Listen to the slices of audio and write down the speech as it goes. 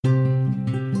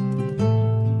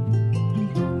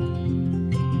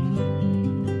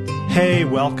Hey,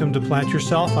 welcome to Plant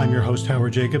Yourself. I'm your host,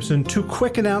 Howard Jacobson. Two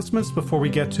quick announcements before we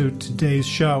get to today's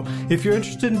show. If you're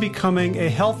interested in becoming a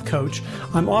health coach,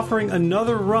 I'm offering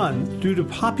another run due to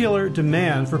popular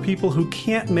demand for people who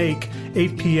can't make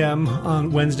 8 p.m.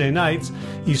 on Wednesday nights,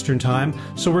 Eastern Time.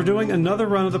 So we're doing another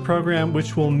run of the program,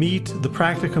 which will meet, the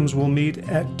practicums will meet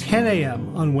at 10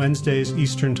 a.m. on Wednesdays,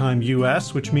 Eastern Time,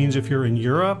 U.S., which means if you're in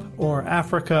Europe or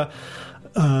Africa,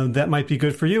 that might be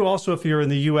good for you. Also, if you're in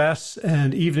the U.S.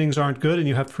 and evenings aren't good and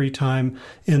you have free time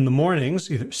in the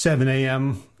mornings, either 7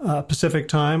 a.m. Pacific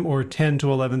time or 10 to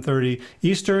 11:30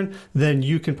 Eastern, then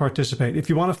you can participate. If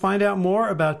you want to find out more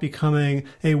about becoming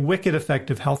a wicked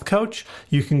effective health coach,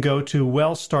 you can go to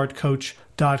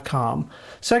wellstartcoach.com.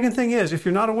 Second thing is, if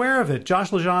you're not aware of it, Josh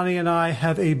LaJaunie and I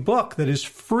have a book that is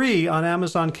free on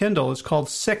Amazon Kindle. It's called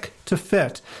Sick to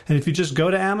Fit. And if you just go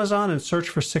to Amazon and search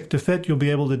for Sick to Fit, you'll be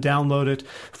able to download it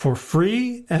for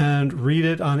free and read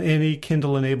it on any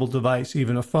Kindle-enabled device,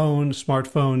 even a phone,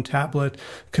 smartphone, tablet,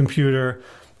 computer,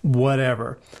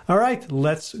 whatever. All right,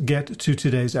 let's get to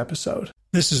today's episode.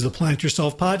 This is the Plant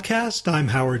Yourself podcast. I'm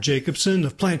Howard Jacobson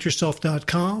of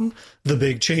PlantYourself.com, the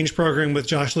Big Change Program with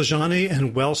Josh LaJaunie,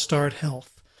 and WellStart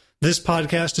Health. This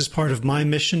podcast is part of my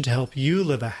mission to help you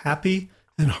live a happy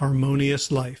and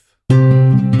harmonious life. So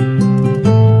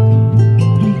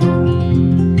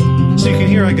you can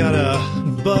hear I got a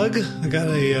bug, I got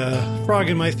a frog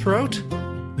in my throat,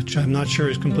 which I'm not sure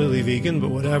is completely vegan, but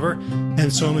whatever.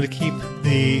 And so I'm going to keep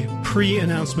the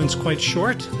pre-announcements quite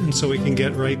short, and so we can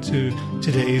get right to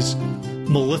today's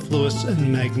mellifluous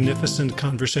and magnificent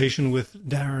conversation with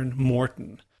Darren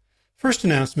Morton. First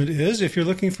announcement is, if you're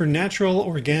looking for natural,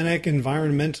 organic,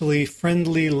 environmentally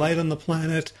friendly, light on the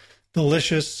planet,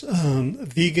 delicious,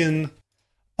 vegan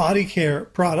body care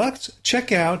products,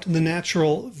 check out The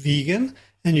Natural Vegan.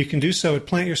 And you can do so at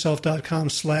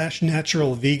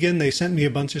plantyourself.com/naturalvegan. They sent me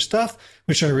a bunch of stuff,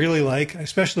 which I really like. I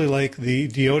especially like the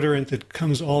deodorant that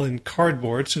comes all in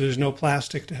cardboard, so there's no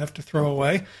plastic to have to throw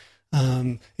away.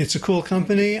 It's a cool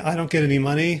company. I don't get any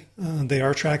money. They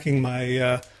are tracking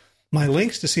my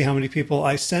links to see how many people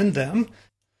I send them.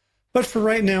 But for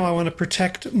right now, I want to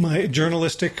protect my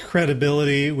journalistic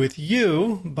credibility with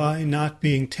you by not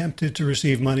being tempted to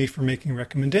receive money for making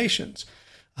recommendations.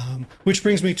 Which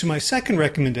brings me to my second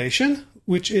recommendation,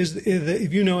 which is that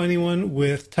if you know anyone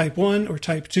with type 1 or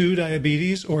type 2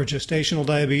 diabetes or gestational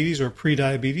diabetes or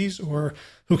pre-diabetes or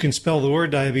who can spell the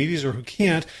word diabetes or who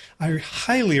can't, I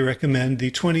highly recommend the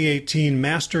 2018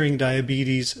 Mastering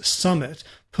Diabetes Summit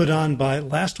put on by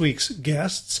last week's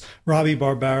guests, Robbie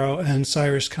Barbaro and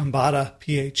Cyrus Kambata,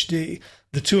 PhD.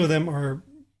 The two of them are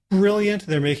brilliant.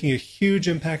 They're making a huge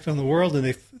impact on the world, and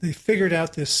they figured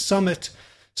out this summit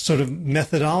sort of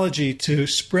methodology to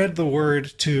spread the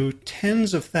word to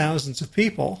tens of thousands of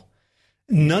people,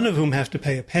 none of whom have to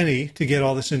pay a penny to get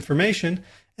all this information.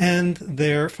 And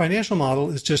their financial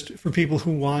model is just for people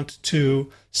who want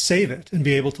to save it and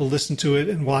be able to listen to it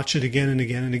and watch it again and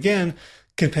again and again,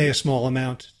 can pay a small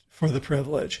amount for the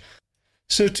privilege.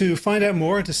 So to find out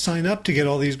more and to sign up to get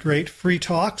all these great free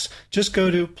talks, just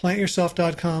go to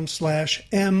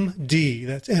plantyourself.com/MD.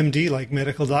 That's MD like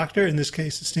medical doctor. In this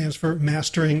case, it stands for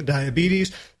Mastering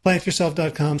Diabetes.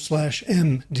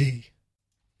 Plantyourself.com/MD.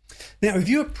 Now, if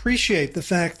you appreciate the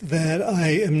fact that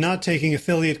I am not taking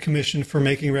affiliate commission for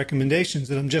making recommendations,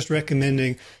 that I'm just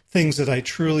recommending things that I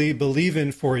truly believe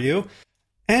in for you,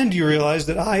 and you realize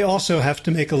that I also have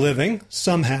to make a living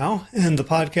somehow, and the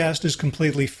podcast is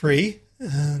completely free,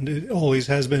 and it always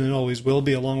has been and always will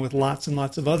be, along with lots and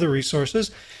lots of other resources,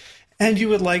 and you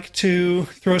would like to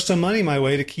throw some money my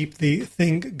way to keep the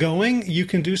thing going, you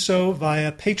can do so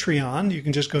via Patreon. You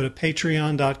can just go to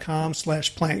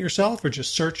patreon.com/plantyourself or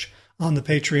just search on the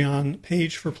Patreon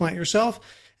page for Plant Yourself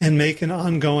and make an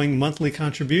ongoing monthly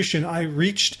contribution. I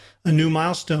reached a new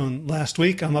milestone last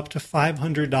week. I'm up to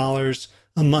 $500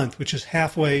 a month, which is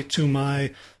halfway to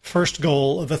my first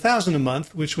goal of $1,000 a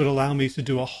month, which would allow me to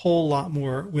do a whole lot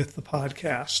more with the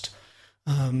podcast.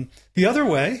 The other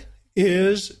way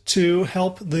is to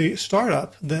help the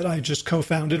startup that I just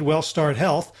co-founded, WellStart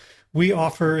Health. We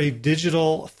offer a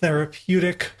digital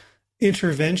therapeutic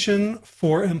intervention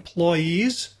for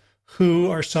employees who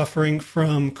are suffering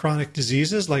from chronic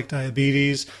diseases like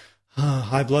diabetes,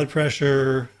 high blood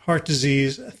pressure, heart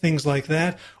disease, things like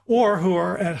that, or who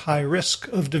are at high risk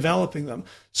of developing them.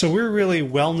 So we're really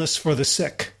wellness for the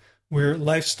sick. We're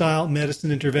lifestyle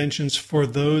medicine interventions for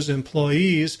those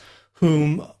employees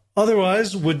whom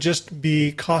otherwise would just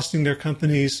be costing their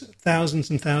companies thousands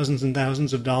and thousands and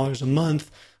thousands of dollars a month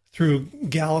through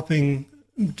galloping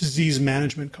disease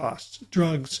management costs,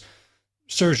 drugs,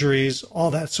 surgeries,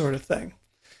 all that sort of thing.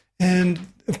 And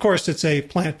of course, it's a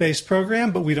plant-based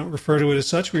program, but we don't refer to it as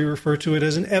such. We refer to it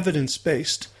as an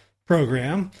evidence-based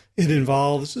program. It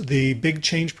involves the Big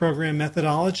Change Program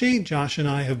methodology. Josh and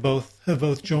I have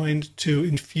both joined to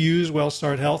infuse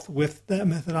WellStart Health with that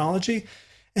methodology.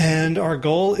 And our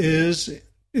goal is,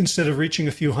 instead of reaching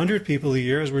a few hundred people a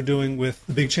year, as we're doing with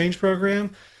the Big Change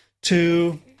Program,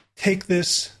 to take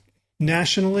this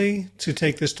nationally, to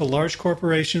take this to large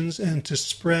corporations, and to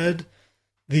spread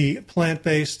the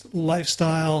plant-based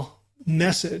lifestyle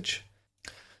message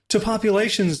to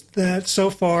populations that so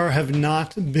far have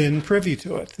not been privy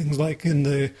to it. Things like in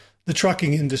the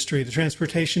trucking industry, the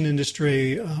transportation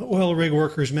industry, oil rig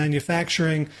workers,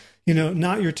 manufacturing,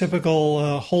 not your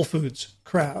typical Whole Foods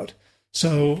crowd.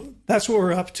 So that's what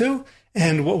we're up to.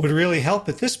 And what would really help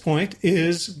at this point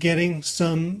is getting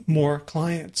some more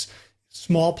clients.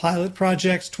 Small pilot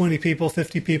projects, 20 people,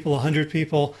 50 people, 100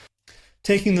 people,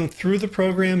 taking them through the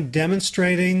program,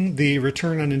 demonstrating the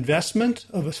return on investment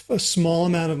of a small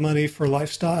amount of money for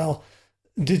lifestyle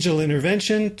digital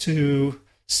intervention to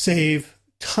save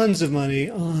tons of money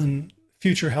on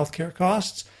future healthcare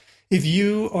costs. If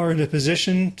you are in a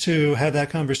position to have that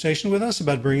conversation with us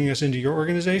about bringing us into your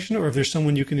organization, or if there's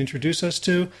someone you can introduce us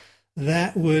to,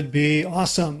 that would be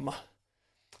awesome.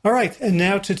 All right, and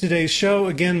now to today's show.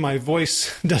 Again, my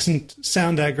voice doesn't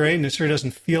sound that great, and it sure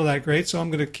doesn't feel that great, so I'm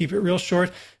going to keep it real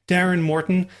short. Darren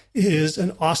Morton is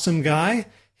an awesome guy.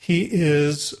 He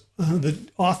is the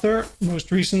author,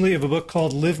 most recently, of a book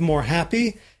called Live More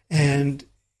Happy, and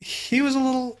he was a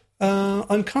little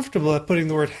uncomfortable at putting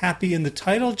the word happy in the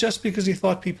title just because he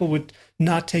thought people would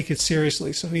not take it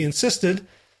seriously. So he insisted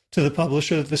to the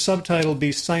publisher that the subtitle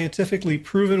be Scientifically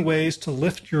Proven Ways to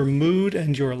Lift Your Mood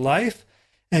and Your Life.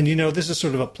 And, this is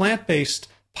sort of a plant-based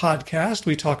podcast.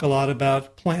 We talk a lot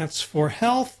about plants for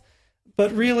health, but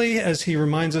really, as he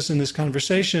reminds us in this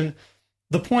conversation,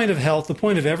 the point of health, the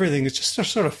point of everything is just to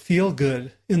sort of feel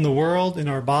good in the world, in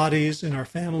our bodies, in our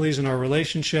families, in our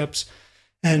relationships.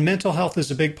 And mental health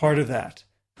is a big part of that.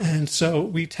 And so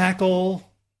we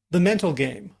tackle the mental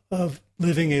game of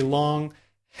living a long,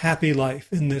 happy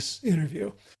life in this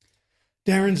interview.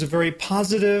 Darren's a very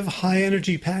positive,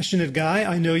 high-energy, passionate guy.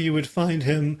 I know you would find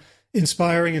him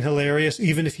inspiring and hilarious,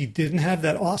 even if he didn't have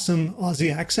that awesome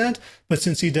Aussie accent. But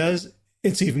since he does,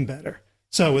 it's even better.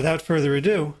 So without further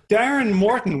ado, Darren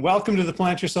Morton, welcome to the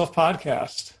Plant Yourself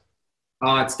podcast.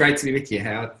 Oh, it's great to be with you,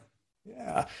 Howard.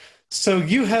 Yeah. So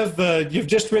you've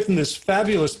just written this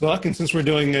fabulous book, and since we're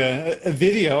doing a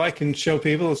video, I can show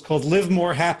people. It's called Live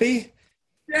More Happy.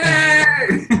 Yay!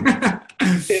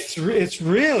 It's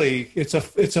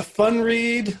a fun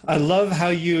read. I love how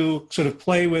you sort of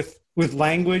play with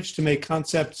language to make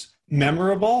concepts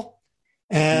memorable.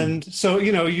 And so,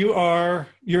 you're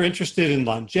interested in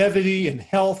longevity and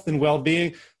health and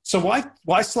well-being. So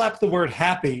why slap the word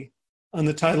happy on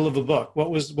the title of a book? What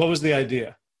was the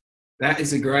idea? That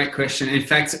is a great question. In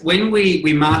fact, when we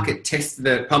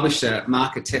the publisher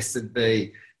market tested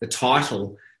the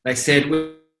title, they said,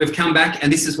 we've come back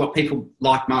and this is what people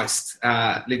like most,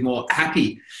 Live More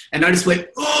Happy. And I just went,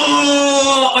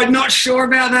 I'm not sure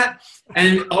about that.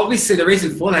 And obviously the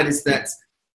reason for that is that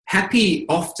happy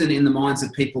often in the minds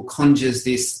of people conjures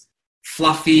this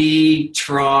fluffy,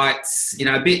 trite,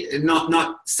 a bit,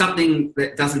 not something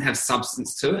that doesn't have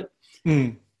substance to it.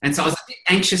 Mm. And so I was a bit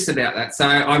anxious about that. So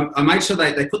I made sure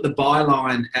they put the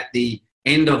byline at the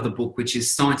end of the book, which is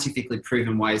scientifically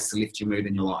proven ways to lift your mood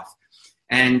in your life.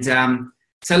 And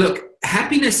so look,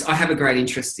 happiness I have a great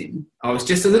interest in. I was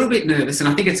just a little bit nervous, and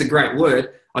I think it's a great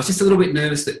word. I was just a little bit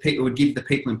nervous that people would give the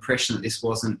people impression that this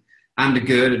wasn't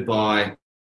undergirded by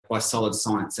solid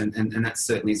science. And that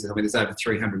certainly is. I mean, there's over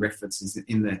 300 references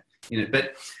in it.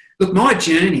 But look, my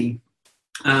journey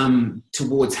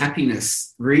towards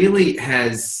happiness really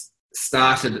has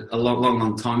started a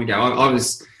long time ago.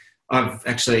 I've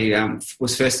actually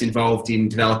was first involved in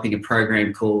developing a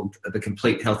program called the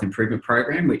Complete Health Improvement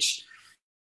Program, which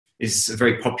is a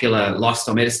very popular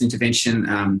lifestyle medicine intervention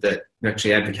that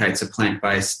actually advocates a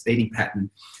plant-based eating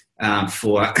pattern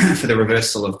for the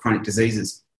reversal of chronic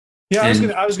diseases. Yeah, I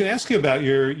was going to ask you about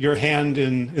your hand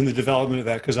in the development of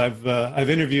that, because I've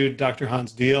interviewed Dr.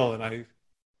 Hans Diehl and I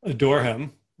adore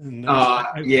him. And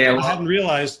I hadn't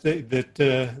realized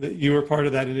that you were part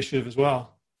of that initiative as well.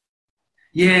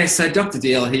 Yeah, so Dr.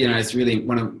 Diehl, he is really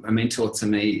a mentor to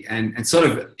me and sort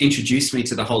of introduced me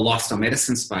to the whole lifestyle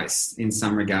medicine space in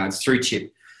some regards through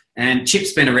CHIP. And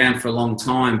CHIP's been around for a long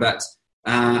time, but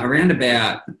around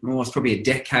about, it's probably a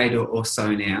decade or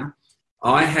so now,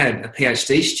 I had a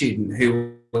PhD student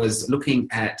who was looking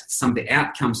at some of the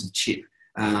outcomes of CHIP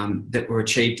that were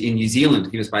achieved in New Zealand.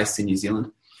 He was based in New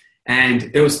Zealand.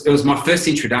 And it was my first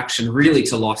introduction really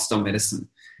to lifestyle medicine.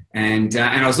 And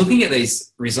I was looking at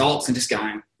these results and just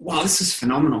going, wow, this is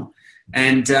phenomenal.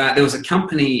 And there was a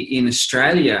company in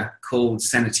Australia called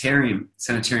Sanitarium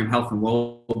Health and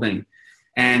Wellbeing.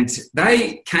 And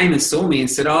they came and saw me and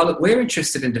said, oh, look, we're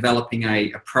interested in developing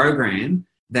a program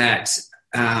that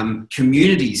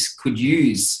communities could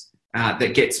use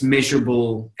that gets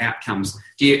measurable outcomes.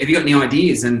 Have you got any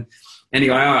ideas? And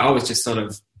anyway, I was just sort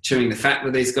of chewing the fat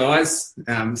with these guys,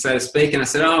 so to speak. And I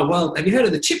said, oh, well, have you heard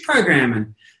of the CHIP program?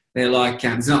 And they're like,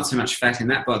 there's not so much fat in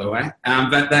that, by the way.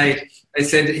 But they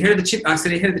said, heard of the CHIP? I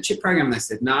said, you heard of the CHIP program? And they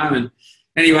said, no. And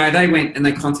anyway, they went and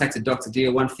they contacted Dr.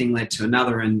 Deal. One thing led to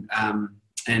another, and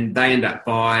they ended up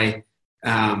by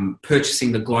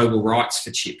purchasing the global rights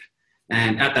for CHIP.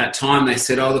 And at that time, they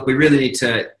said, oh, look, we really need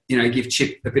to, give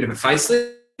CHIP a bit of a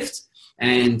facelift.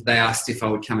 And they asked if I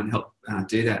would come and help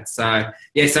do that. So I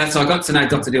got to know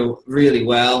Dr. Deal really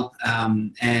well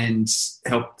and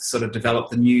helped sort of develop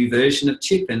the new version of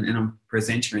CHIP, and I'm a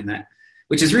presenter in that,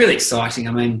 which is really exciting.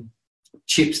 I mean,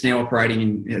 CHIP's now operating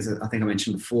in, as I think I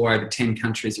mentioned before, over 10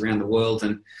 countries around the world.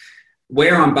 And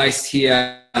where I'm based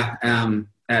here at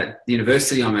the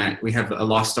university I'm at, we have a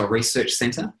lifestyle research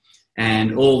centre,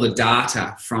 and all the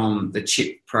data from the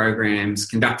CHIP programs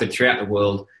conducted throughout the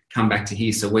world come back to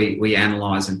here. So we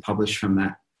analyse and publish from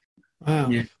that. Wow.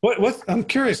 Yeah. What I'm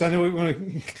curious. I know we want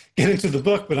to get into the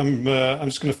book, but I'm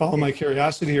just going to follow my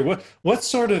curiosity here. What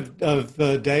sort of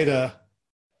data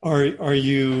are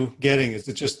you getting? Is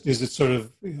it sort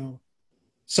of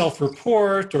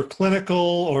self-report or clinical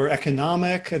or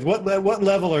economic? At what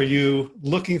level are you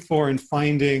looking for and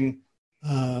finding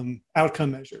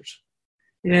outcome measures?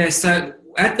 Yeah. So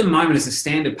at the moment, as a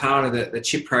standard part of the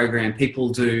CHIP program, people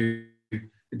do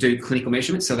clinical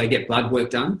measurements, so they get blood work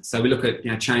done. So we look at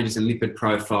changes in lipid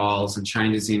profiles and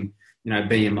changes in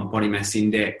BMI, body mass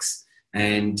index,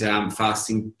 and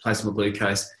fasting plasma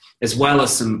glucose, as well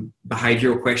as some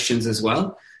behavioural questions as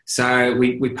well. So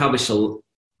we publish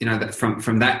that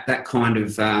from that kind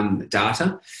of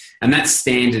data, and that's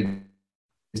standard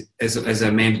as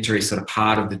a mandatory sort of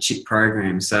part of the CHIP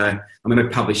program. So we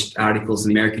published articles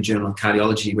in the American Journal of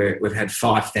Cardiology where we've had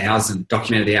 5,000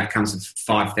 documented the outcomes of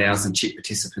 5,000 CHIP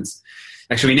participants.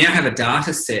 Actually, we now have a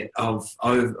data set of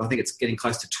I think it's getting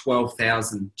close to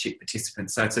 12,000 CHIP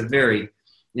participants. So it's a very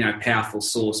powerful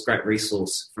source, great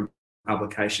resource from a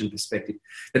publication perspective.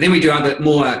 But then we do other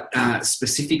more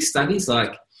specific studies.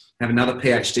 Like I have another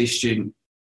PhD student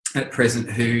at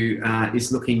present who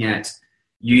is looking at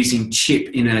using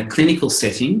CHIP in a clinical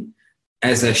setting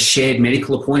as a shared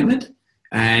medical appointment,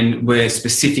 and we're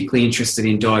specifically interested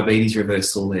in diabetes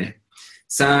reversal there.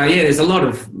 So there's a lot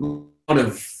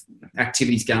of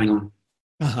activities going on.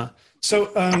 Uh-huh.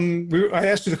 So I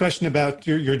asked you the question about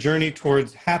your journey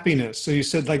towards happiness. So you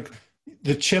said like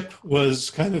the CHIP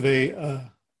was kind of a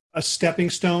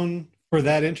stepping stone for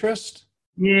that interest?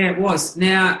 Yeah, it was.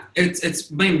 Now, it's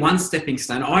been one stepping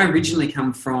stone. I originally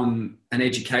come from an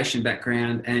education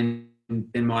background, and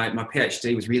then my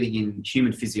PhD was really in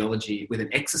human physiology with an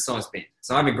exercise bent.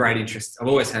 So I have a great interest. I've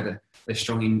always had a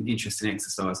strong interest in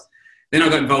exercise. Then I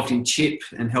got involved in CHIP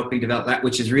and helping develop that,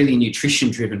 which is really a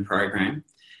nutrition-driven program.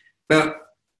 But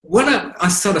what I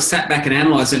sort of sat back and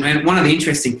analysed, and one of the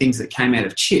interesting things that came out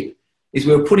of CHIP is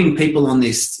we were putting people on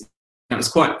this. It was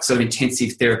quite sort of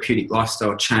intensive therapeutic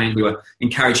lifestyle change. We were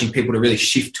encouraging people to really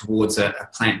shift towards a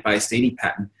plant-based eating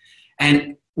pattern.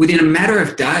 And within a matter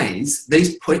of days,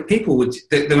 these people would,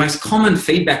 the most common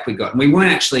feedback we got, and we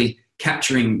weren't actually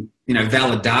capturing,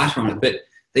 valid data on it, but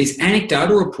these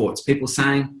anecdotal reports, people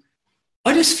saying,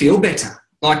 I just feel better.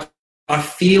 Like I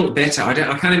feel better. I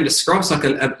can't even describe. It's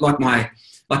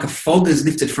like a fog is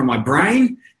lifted from my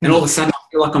brain, and all of a sudden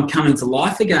I feel like I'm coming to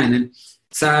life again. And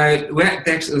so it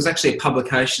was actually a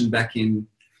publication back in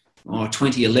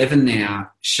 2011 now,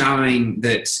 showing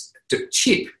that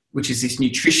CHIP, which is this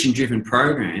nutrition-driven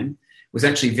program, was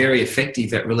actually very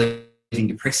effective at relieving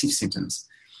depressive symptoms.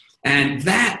 And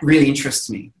that really interests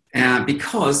me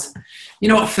because,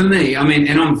 for me,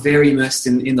 and I'm very immersed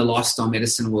in the lifestyle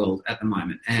medicine world at the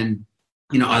moment. And,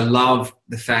 I love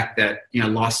the fact that,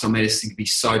 lifestyle medicine can be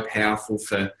so powerful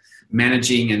for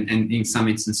managing and in some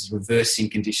instances reversing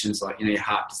conditions like your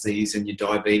heart disease and your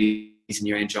diabetes and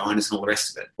your anginas and all the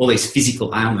rest of it, all these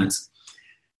physical ailments.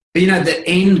 But the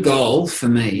end goal for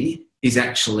me is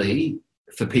actually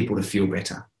for people to feel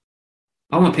better.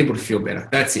 I want people to feel better.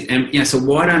 That's it. And so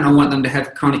why don't I want them to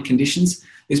have chronic conditions?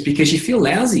 Is because you feel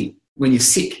lousy when you're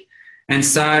sick. And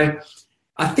so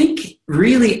I think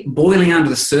really boiling under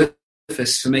the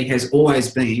surface for me has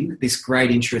always been this great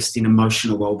interest in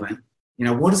emotional well-being.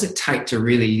 What does it take to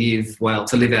really live well,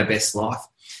 to live our best life?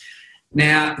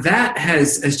 Now, that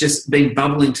has just been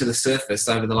bubbling to the surface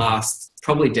over the last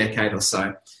probably decade or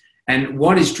so. And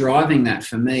what is driving that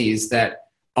for me is that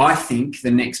I think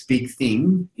the next big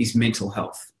thing is mental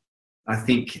health. I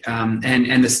think,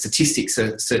 and the statistics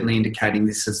are certainly indicating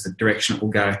this as the direction it will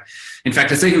go. In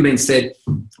fact, it's even been said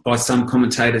by some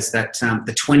commentators that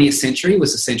the 20th century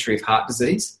was the century of heart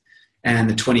disease, and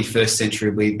the 21st century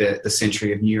will be the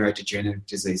century of neurodegenerative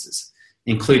diseases,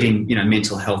 including,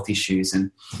 mental health issues.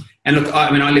 And look,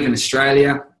 I live in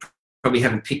Australia. Probably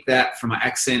haven't picked that from my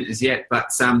accent as yet,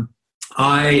 but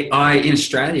I in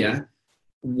Australia,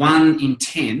 1 in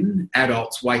 10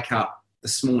 adults wake up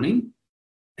this morning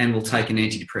and will take an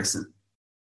antidepressant.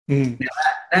 Now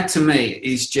that to me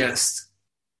is just,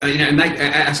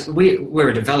 we're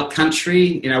a developed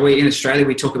country. We in Australia,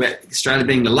 we talk about Australia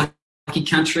being the lucky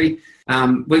country.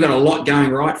 We've got a lot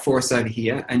going right for us over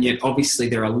here, and yet obviously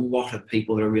there are a lot of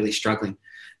people that are really struggling.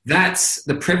 That's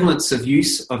the prevalence of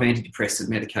use of antidepressant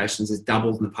medications has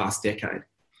doubled in the past decade.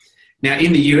 Now,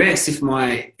 in the US, if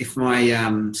my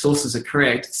sources are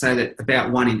correct, say that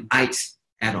about 1 in 8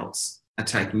 adults are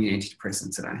taking an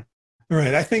antidepressant today.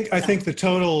 Right. I think the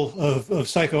total of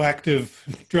psychoactive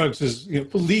drugs is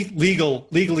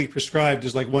legally prescribed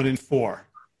is like 1 in 4.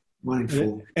 1 in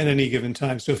 4 at any given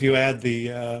time. So if you add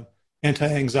the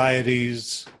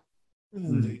anti-anxieties,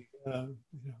 and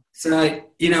So,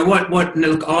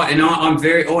 look, I'm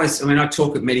very always, I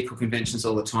talk at medical conventions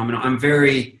all the time, and I'm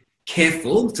very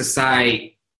careful to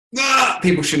say,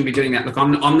 people shouldn't be doing that. Look,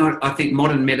 I'm not, I think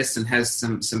modern medicine has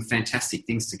some fantastic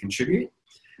things to contribute.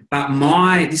 But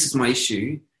this is my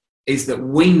issue, is that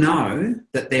we know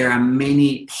that there are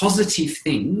many positive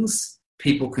things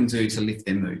people can do to lift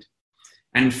their mood.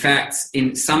 And in fact,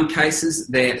 in some cases,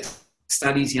 there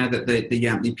studies, that the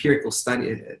empirical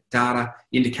study data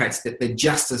indicates that they're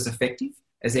just as effective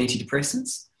as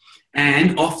antidepressants,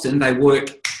 and often they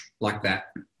work like that,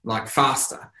 like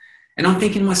faster. And I'm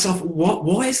thinking to myself,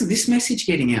 why isn't this message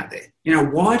getting out there?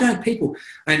 Why don't people?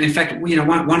 And in fact,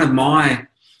 one of my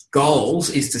goals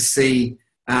is to see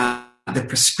the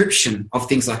prescription of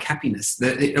things like happiness.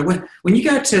 When you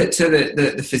go to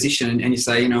the physician and you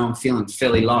say, I'm feeling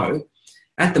fairly low,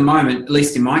 at the moment, at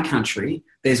least in my country,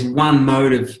 there's one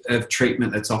mode of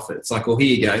treatment that's offered. It's like, well,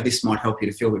 here you go. This might help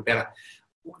you to feel a bit better.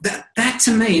 That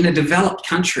to me, in a developed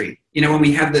country, when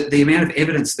we have the amount of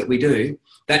evidence that we do,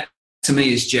 that to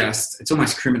me is it's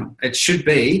almost criminal. It should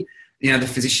be, the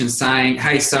physician saying,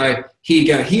 hey, so here you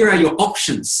go. Here are your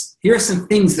options. Here are some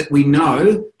things that we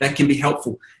know that can be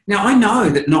helpful. Now, I know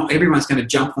that not everyone's going to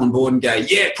jump on board and go,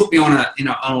 yeah, put me on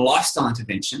a lifestyle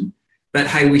intervention. But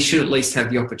hey, we should at least have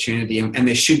the opportunity, and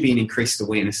there should be an increased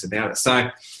awareness about it. So,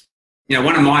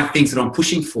 one of my things that I'm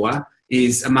pushing for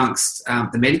is amongst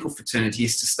the medical fraternity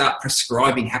is to start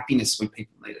prescribing happiness when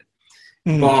people need it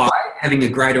by having a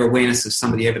greater awareness of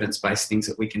some of the evidence-based things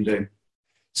that we can do.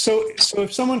 So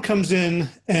if someone comes in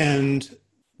and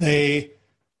they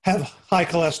have high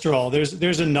cholesterol,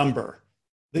 there's a number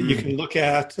that you can look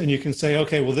at, and you can say,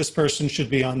 okay, well, this person should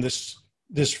be on this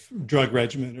drug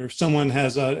regimen. Or if someone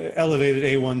has an elevated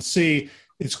A1C,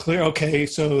 it's clear, okay,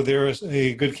 so there's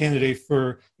a good candidate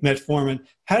for metformin.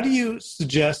 How do you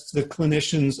suggest that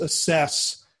clinicians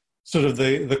assess sort of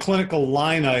the clinical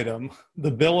line item,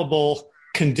 the billable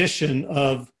condition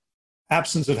of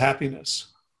absence of happiness?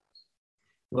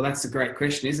 Well, that's a great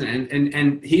question, isn't it?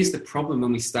 And here's the problem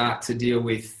when we start to deal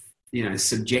with,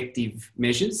 subjective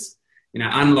measures.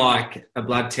 Unlike a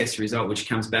blood test result, which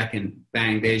comes back and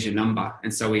bang, there's your number.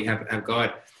 And so we have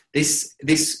guide. This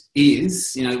is,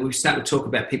 we start to talk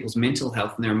about people's mental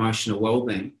health and their emotional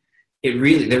well-being.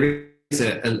 There is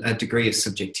a degree of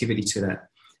subjectivity to that.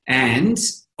 And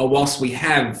whilst we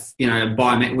have, we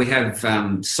have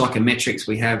psychometrics,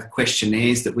 we have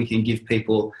questionnaires that we can give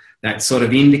people that sort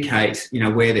of indicate,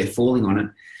 where they're falling on it.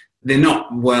 They're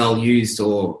not well used,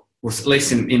 or at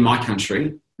least in my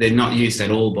country, they're not used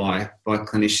at all by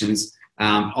clinicians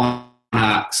on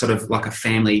sort of like a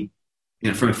family,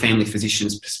 from a family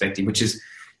physician's perspective, which is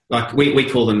like we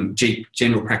call them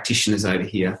general practitioners over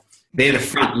here. They're the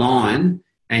front line,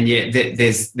 and yet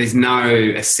there's no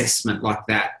assessment like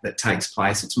that takes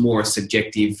place. It's more a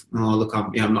subjective. Oh, look,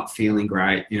 I'm not feeling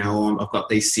great. I've got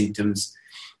these symptoms.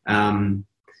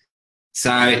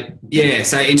 So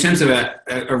in terms of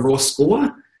a raw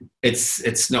score,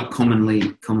 it's not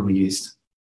commonly used.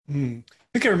 I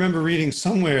think I remember reading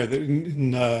somewhere that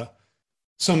in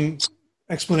some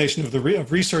explanation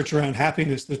of research around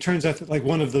happiness, that turns out that like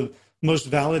one of the most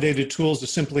validated tools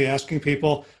is simply asking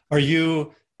people, are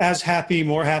you as happy,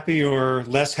 more happy, or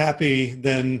less happy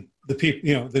than the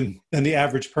people, than the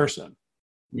average person?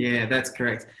 Yeah, that's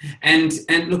correct. And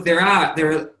look, there are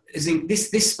is in this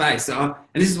space, and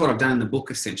this is what I've done in the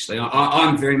book essentially.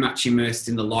 I'm very much immersed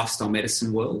in the lifestyle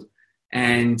medicine world,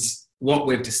 and what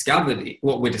we're discovering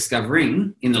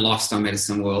in the lifestyle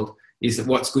medicine world is that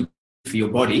what's good for your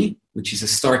body, which has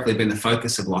historically been the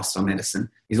focus of lifestyle medicine,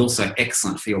 is also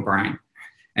excellent for your brain.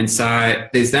 And so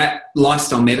there's that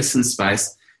lifestyle medicine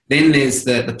space. Then there's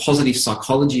the positive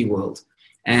psychology world.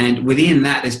 And within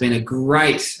that, there's been a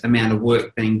great amount of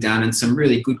work being done and some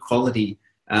really good quality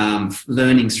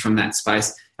learnings from that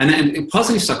space. And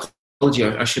positive psychology,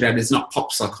 I should add, is not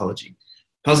pop psychology.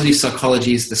 Positive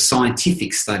psychology is the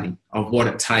scientific study of what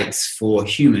it takes for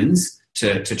humans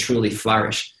to truly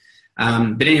flourish.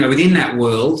 But anyway, within that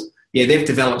world, they've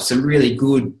developed some really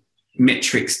good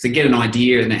metrics to get an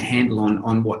idea and a handle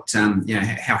on what,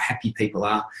 how happy people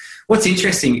are. What's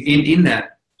interesting in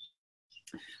that,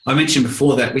 I mentioned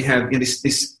before that we have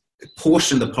this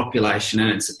portion of the population,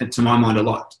 and it's, to my mind, a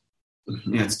lot.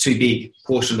 It's too big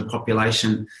portion of the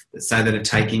population that say that are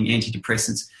taking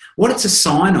antidepressants. What it's a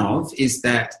sign of is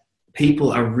that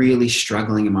people are really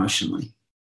struggling emotionally,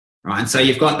 right? And so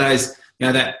you've got those,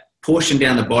 that portion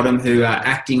down the bottom who are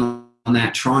acting on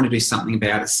that, trying to do something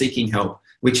about it, seeking help,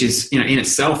 which is, in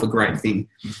itself a great thing.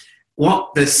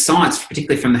 What the science,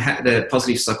 particularly from the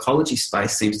positive psychology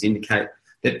space, seems to indicate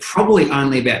that probably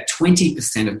only about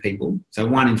 20% of people, so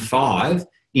 1 in 5,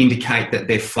 indicate that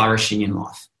they're flourishing in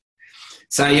life.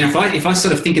 So, if I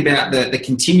sort of think about the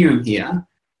continuum here,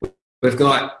 we've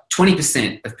got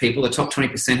 20% of people, the top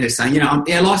 20% who are saying,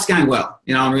 life's going well.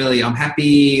 I'm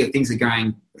happy, things are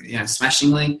going,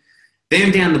 smashingly.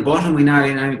 Then down the bottom, we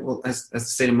know, well, as I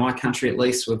said, in my country at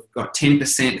least, we've got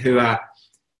 10% who are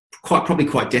probably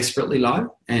quite desperately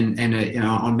low and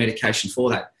on medication for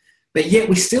that. But yet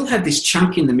we still have this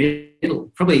chunk in the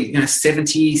middle, probably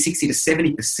 60 to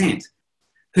 70%,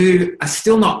 who are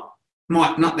still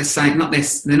they're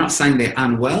not saying they're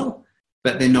unwell,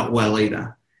 but they're not well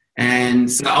either.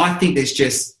 And so I think there's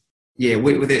just,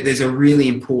 there's some really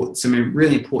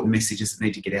important messages that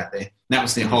need to get out there. And that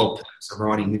was the whole purpose of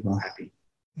writing Live More Happy.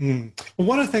 Well,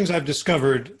 one of the things I've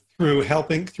discovered through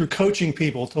coaching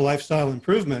people to lifestyle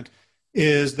improvement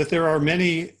is that there are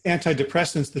many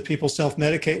antidepressants that people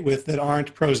self-medicate with that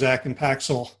aren't Prozac and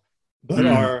Paxil, but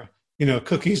are,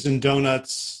 cookies and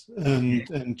donuts and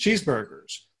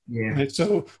cheeseburgers. Yeah. Right?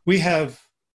 So we have,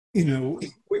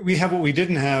 we have what we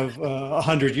didn't have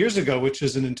 100 years ago, which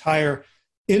is an entire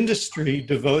industry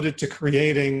devoted to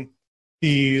creating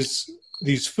these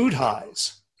food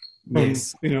highs,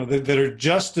 yes. That are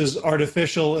just as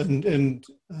artificial and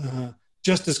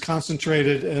just as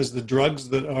concentrated as the drugs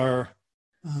that are,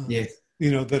 yes.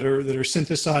 That are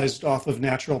synthesized off of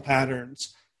natural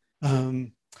patterns,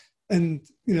 and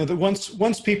that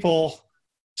once people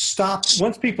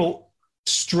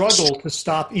struggle to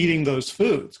stop eating those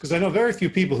foods, because I know very few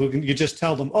people who you just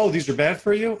tell them, oh, these are bad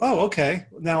for you. Oh, okay,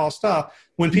 now I'll stop.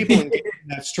 When people engage in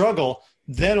that struggle,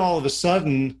 then all of a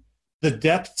sudden the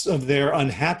depths of their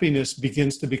unhappiness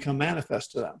begins to become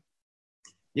manifest to them.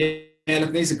 Yeah,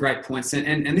 look, these are great points.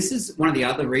 And this is one of the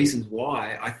other reasons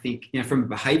why I think, from a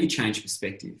behaviour change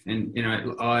perspective, and,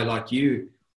 I, like you,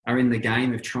 are in the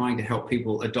game of trying to help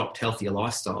people adopt healthier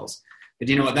lifestyles. But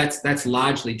you know what? That's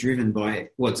largely driven by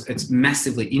it's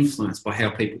massively influenced by how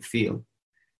people feel.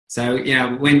 So,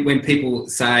 when people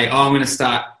say, oh, I'm going to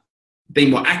start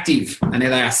being more active, and there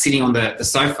they are sitting on the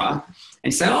sofa,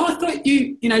 and you say, oh, I thought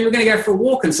you were going to go for a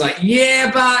walk, and it's like,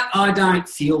 yeah, but I don't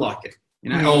feel like it,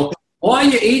 or why are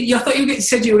you eating? I thought you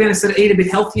said you were going to sort of eat a bit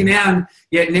healthier now, and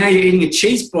yet now you're eating a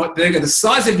cheeseburger the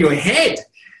size of your head.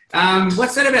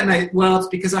 What's that about, mate? Well, it's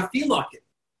because I feel like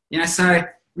it. So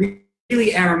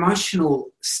really our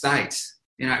emotional state,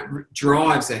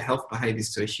 drives our health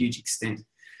behaviours to a huge extent.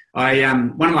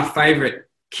 One of my favourite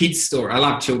kids' stories, I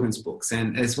love children's books,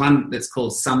 and there's one that's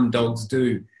called Some Dogs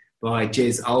Do by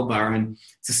Jez Alba, and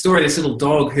it's a story of this little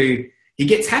dog who he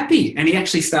gets happy and he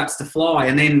actually starts to fly,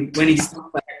 and then when he's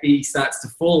not happy, he starts to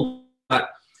fall. But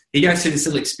he goes through this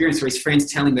little experience where his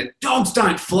friends tell him that dogs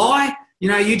don't fly,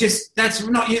 that's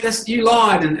not you, you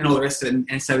lied, and all the rest of it,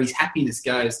 and so his happiness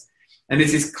goes. And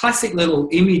there's this classic little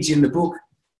image in the book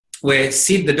where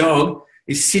Sid the dog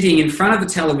is sitting in front of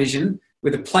the television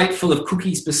with a plate full of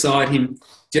cookies beside him,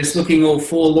 just looking all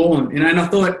forlorn. And I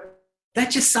thought, that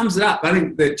just sums it up. I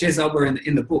think that Jez Alba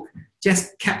in the book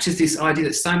just captures this idea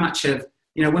that so much of,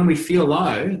 when we feel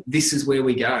low, this is where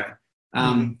we go.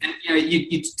 And,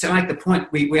 to make the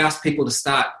point, we ask people to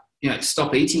start,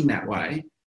 stop eating that way.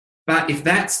 But if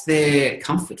that's their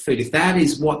comfort food, if that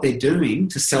is what they're doing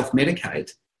to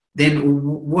self-medicate, then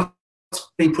what's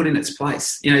been put in its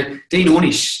place? Dean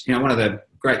Ornish, one of the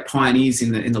great pioneers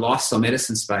in the lifestyle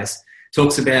medicine space,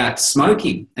 talks about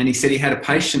smoking. And he said he had a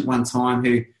patient one time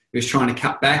who was trying to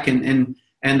cut back, and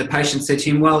the patient said to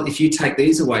him, well, if you take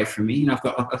these away from me,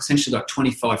 I've essentially got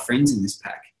 25 friends in this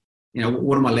pack.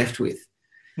 What am I left with?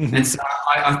 Mm-hmm. And so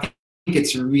I think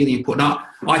it's really important.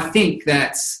 I think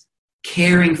that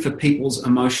caring for people's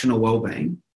emotional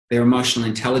well-being, their emotional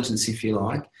intelligence, if you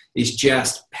like, is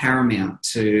just paramount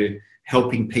to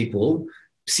helping people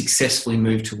successfully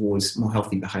move towards more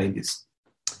healthy behaviours.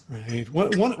 Right.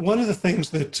 One of the things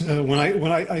that when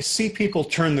I see people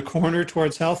turn the corner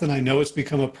towards health, and I know it's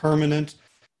become a permanent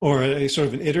or a sort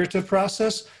of an iterative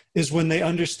process, is when they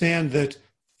understand that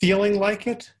feeling like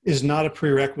it is not a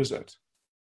prerequisite.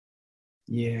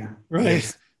 Yeah. Right.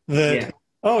 Yes. That,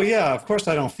 oh yeah, of course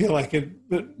I don't feel like it,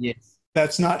 but yes,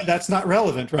 that's not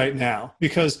relevant right now,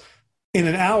 because in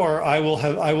an hour I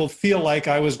will feel like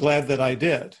I was glad that I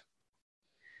did.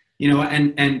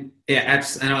 And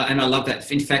I love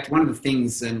that. In fact, one of the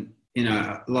things, and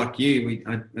like you,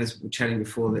 as we were chatting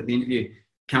before the interview,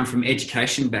 come from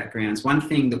education backgrounds. One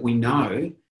thing that we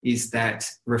know is that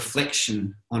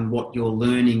reflection on what you're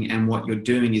learning and what you're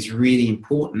doing is really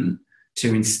important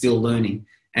to instill learning.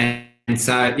 And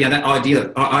so, that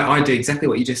idea, I do exactly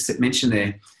what you just mentioned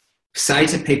there. Say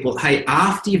to people, hey,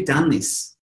 after you've done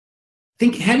this,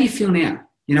 think, how do you feel now?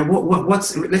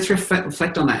 Let's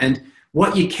reflect on that. And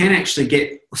what you can actually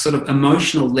get sort of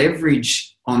emotional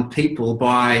leverage on people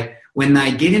by when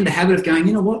they get in the habit of going,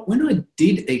 when I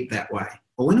did eat that way,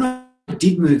 or when I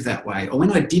did move that way, or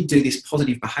when I did do this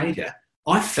positive behaviour,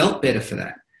 I felt better for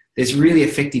that. There's really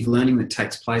effective learning that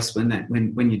takes place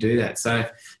when you do that. So,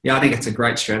 I think it's a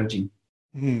great strategy.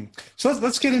 Mm. So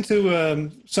let's get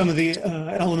into some of the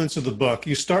elements of the book.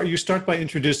 You start by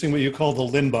introducing what you call the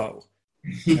limbo,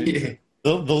 right? Yeah.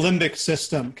 The limbic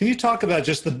system. Can you talk about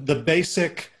just the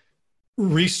basic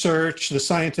research, the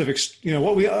scientific,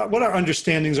 what our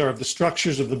understandings are of the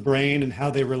structures of the brain and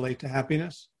how they relate to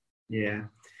happiness? Yeah.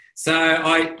 So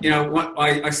I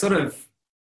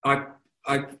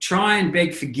try and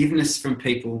beg forgiveness from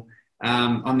people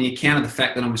on the account of the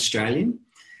fact that I'm Australian.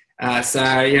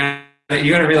 You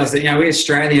got to realise that we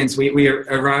Australians we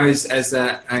arose as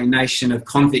a nation of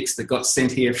convicts that got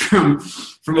sent here from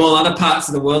all other parts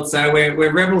of the world. So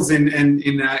we're rebels in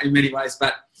many ways,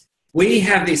 but we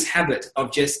have this habit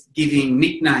of just giving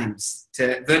nicknames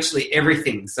to virtually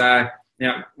everything. So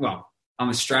I'm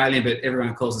Australian, but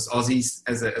everyone calls us Aussies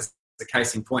as a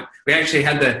case in point. We actually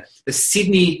had the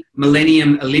Sydney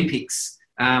Millennium Olympics.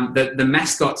 The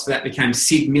mascots for that became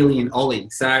Sid, Millie and Ollie.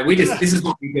 So this is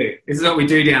what we do. This is what we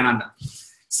do down under.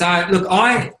 So look,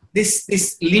 this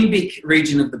limbic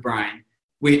region of the brain,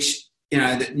 which the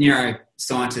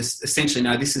neuroscientists essentially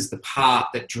know, this is the part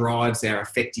that drives our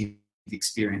affective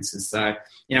experiences. So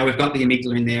we've got the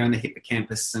amygdala in there and the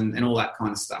hippocampus and all that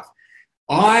kind of stuff.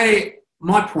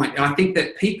 My point, I think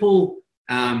that people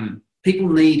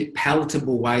need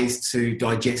palatable ways to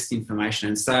digest information,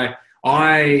 and so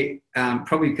I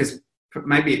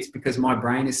maybe it's because my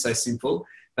brain is so simple,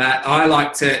 but I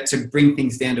like to bring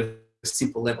things down to a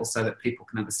simple level so that people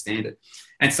can understand it.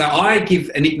 And so I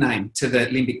give a nickname to the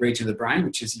limbic region of the brain,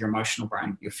 which is your emotional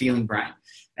brain, your feeling brain,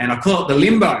 and I call it the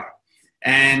limbo.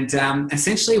 And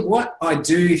essentially what I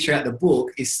do throughout the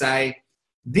book is say,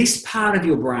 this part of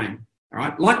your brain, all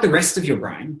right, like the rest of your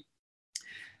brain,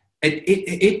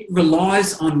 it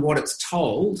relies on what it's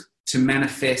told to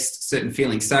manifest certain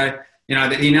feelings. So,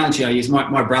 the analogy I use,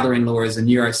 my brother-in-law is a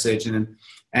neurosurgeon,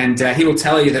 and he will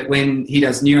tell you that when he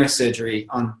does neurosurgery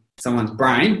on someone's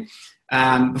brain,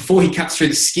 before he cuts through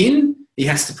the skin, he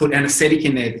has to put anaesthetic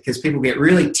in there, because people get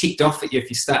really ticked off at you if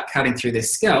you start cutting through their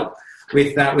scalp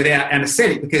without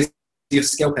anaesthetic, because your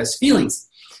scalp has feelings.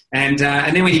 And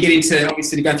then when you get into,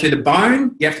 obviously, to go through the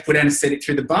bone, you have to put anaesthetic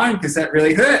through the bone, because that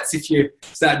really hurts if you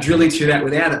start drilling through that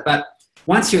without it. But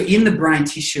once you're in the brain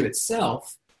tissue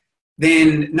itself,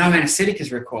 then no anaesthetic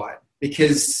is required,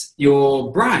 because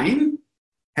your brain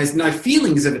has no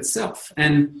feelings of itself.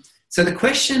 And so the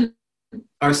question,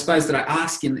 I suppose, that I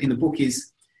ask in the book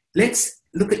is, let's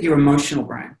look at your emotional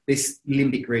brain, this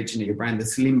limbic region of your brain,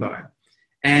 this limbo.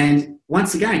 And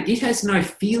once again, it has no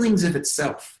feelings of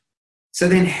itself. So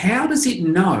then how does it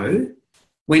know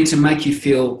when to make you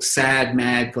feel sad,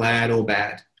 mad, glad, or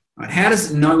bad? Right? How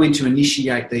does it know when to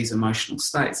initiate these emotional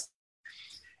states?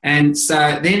 And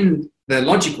so then the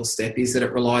logical step is that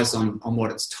it relies on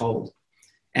what it's told.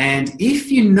 And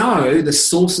if you know the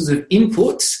sources of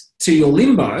input to your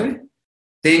limbo,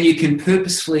 then you can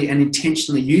purposefully and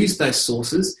intentionally use those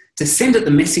sources to send it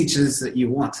the messages that you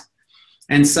want.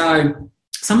 And so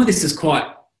some of this is quite,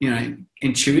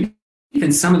 intuitive,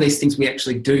 and some of these things we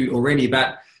actually do already,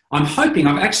 but I'm hoping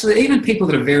even people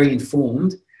that are very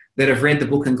informed that have read the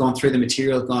book and gone through the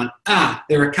material have gone,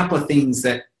 there are a couple of things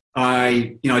that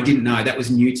I didn't know. That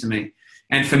was new to me.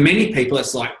 And for many people,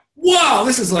 it's like, wow,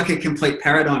 this is like a complete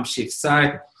paradigm shift.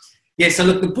 So, so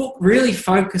look, the book really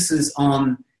focuses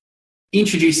on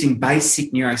introducing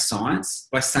basic neuroscience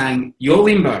by saying your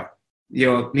limbo,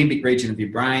 your limbic region of your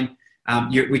brain,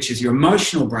 which is your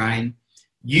emotional brain,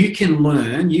 you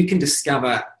can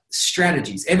discover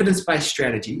strategies, evidence-based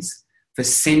strategies for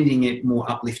sending it more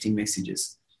uplifting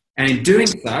messages. And in doing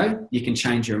so, you can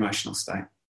change your emotional state.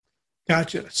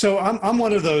 Gotcha. So I'm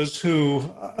one of those who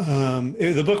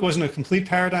the book wasn't a complete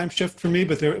paradigm shift for me,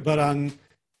 but on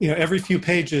every few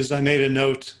pages I made a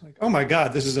note like, oh my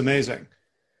God, this is amazing.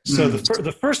 So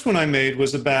the first one I made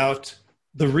was about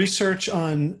the research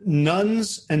on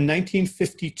nuns and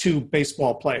 1952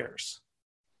 baseball players.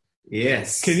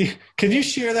 Yes. Can you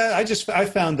share that? I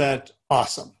found that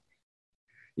awesome.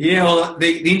 Yeah, well,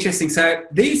 the interesting, so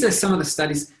these are some of the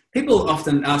studies. People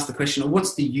often ask the question, well,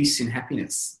 what's the use in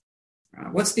happiness?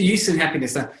 What's the use in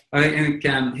happiness? I think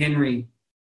Henry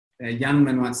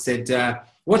Youngman once said,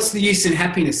 what's the use in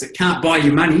happiness? It can't buy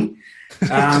you money.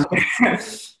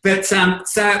 But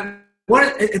so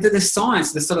what the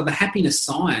science, the sort of the happiness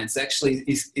science actually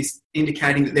is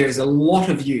indicating that there is a lot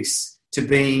of use to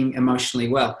being emotionally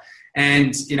well.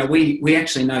 And, we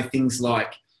actually know things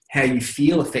like how you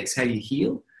feel affects how you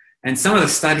heal. And some of the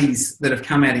studies that have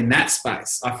come out in that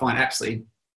space, I find absolutely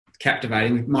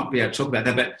captivating. We might be able to talk about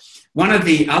that. But one of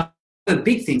the other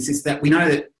big things is that we know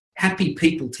that happy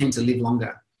people tend to live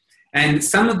longer. And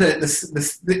some of I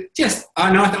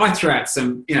threw out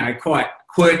some, quite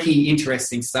quirky,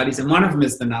 interesting studies. And one of them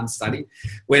is the nun study,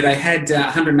 where they had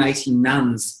 180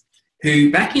 nuns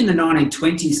who back in the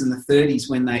 1920s and the 30s,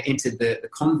 when they entered the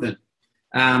convent,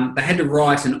 they had to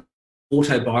write an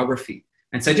autobiography.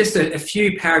 And so just a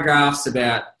few paragraphs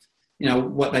about,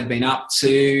 what they'd been up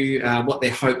to, what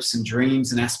their hopes and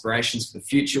dreams and aspirations for the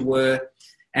future were.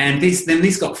 And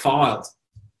this got filed.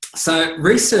 So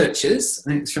researchers, I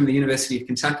think it's from the University of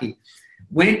Kentucky,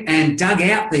 went and dug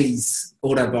out these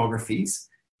autobiographies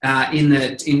in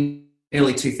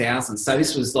early 2000s. So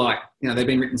this was like, they've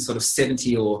been written sort of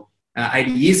 70 or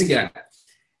 80 years ago.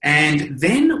 And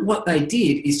then what they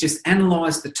did is just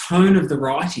analyse the tone of the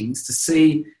writings to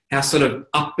see how sort of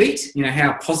upbeat,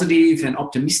 how positive and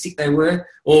optimistic they were,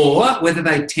 or whether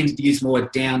they tended to use more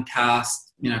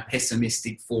downcast,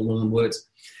 pessimistic, forlorn words.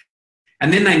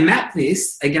 And then they mapped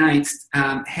this against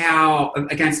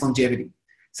against longevity.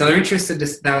 So they're interested.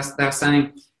 They were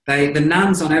saying the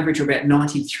nuns on average are about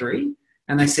 93,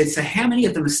 and they said, so how many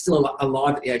of them are still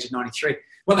alive at the age of 93?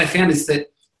 What they found is that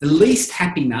the least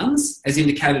happy nuns, as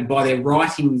indicated by their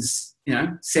writings,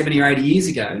 70 or 80 years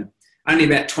ago, only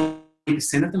about 20%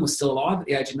 of them were still alive at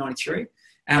the age of 93.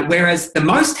 Whereas the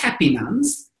most happy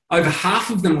nuns, over half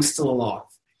of them were still alive.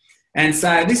 And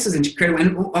so this is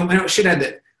incredible. And I should add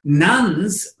that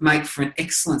nuns make for an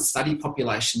excellent study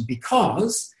population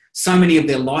because so many of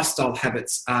their lifestyle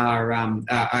habits are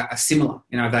similar.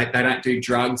 They don't do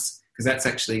drugs because that's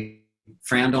actually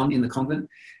frowned on in the convent.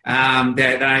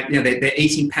 Their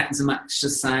eating patterns are much the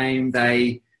same.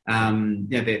 Their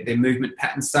movement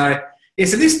patterns. So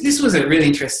this was a really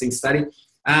interesting study.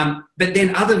 But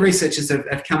then other researchers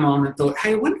have come on and thought,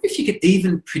 hey, I wonder if you could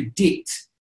even predict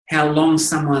how long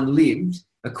someone lived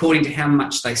according to how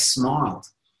much they smiled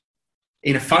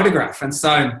in a photograph. And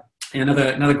so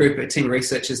another group, a team of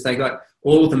researchers, they got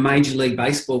all the Major League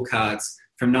Baseball cards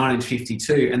from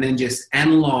 1952 and then just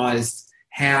analysed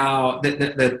how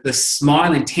the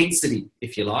smile intensity,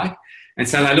 if you like. And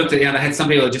so they looked at, they had some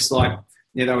people just like,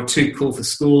 they were too cool for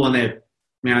school and they're,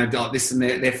 got this in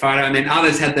their photo. And then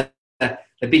others had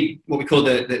the big, what we call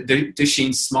the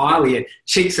Duchenne smile, where your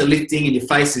cheeks are lifting and your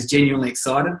face is genuinely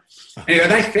excited. Anyway,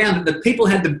 they found that the people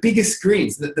who had the biggest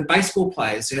grins, the baseball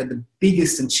players who had the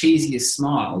biggest and cheesiest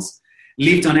smiles,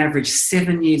 lived on average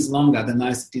 7 years longer than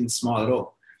those that didn't smile at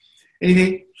all. And you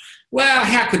think, well,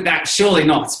 how could that? Surely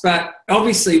not. But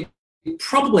obviously,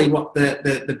 probably what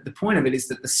the point of it is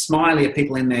that the smilier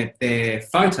people in their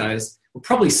photos were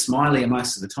probably smilier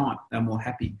most of the time. They're more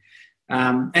happy.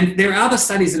 And there are other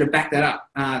studies that have backed that up.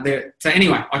 So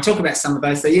anyway, I talk about some of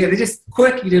those. So they're just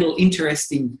quirky little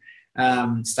interesting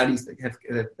studies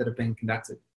that have been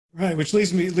conducted. Right, which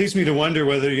leads me to wonder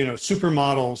whether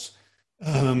supermodels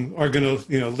are going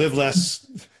to live less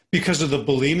because of the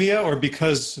bulimia or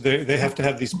because they have to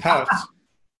have these pouts.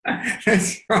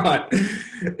 That's right.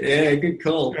 Yeah, good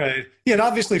call. Right. Yeah, and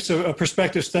obviously, so a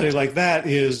prospective study like that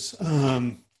is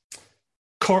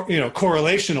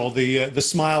correlational. The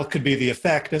smile could be the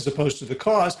effect as opposed to the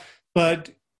cause,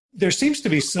 but there seems to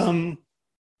be some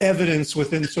evidence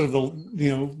within sort of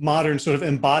the modern sort of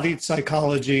embodied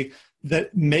psychology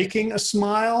that making a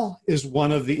smile is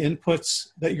one of the inputs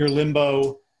that your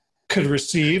limbo could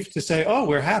receive to say, "Oh,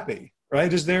 we're happy."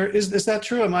 Right? Is that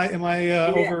true? Am I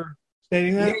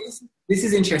overstating that? Yeah, this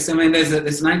is interesting. I mean,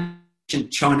 there's an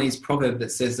ancient Chinese proverb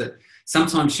that says that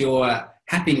sometimes your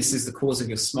happiness is the cause of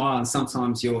your smile, and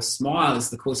sometimes your smile is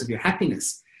the cause of your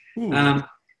happiness.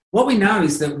 What we know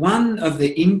is that one of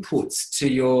the inputs to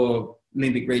your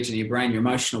limbic region of your brain, your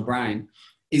emotional brain,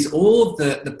 is all of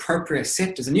the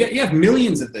proprioceptors. And you have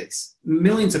millions of these,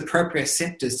 millions of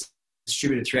proprioceptors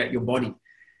distributed throughout your body.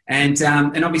 And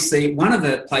obviously, one of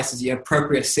the places you have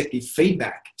proprioceptive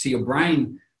feedback to your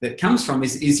brain that comes from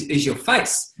is your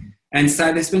face. And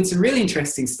so there's been some really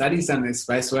interesting studies on this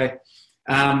space where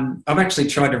I've actually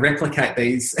tried to replicate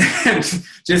these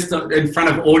just in front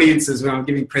of audiences when I'm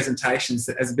giving presentations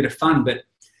as a bit of fun. But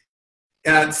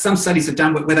some studies have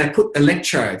done where they put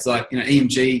electrodes, like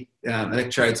EMG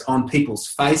electrodes, on people's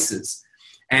faces,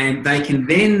 and they can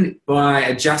then, by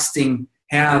adjusting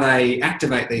how they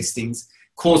activate these things,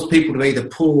 cause people to either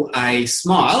pull a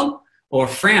smile or a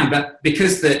frown. But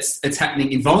because it's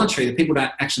happening involuntarily, the people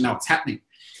don't actually know what's happening.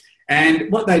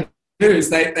 And what they do is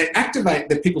they activate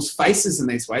the people's faces in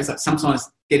these ways, like sometimes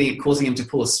causing them to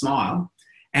pull a smile,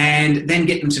 and then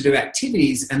get them to do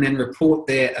activities and then report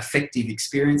their affective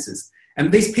experiences.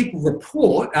 And these people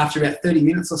report after about 30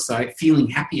 minutes or so feeling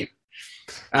happier.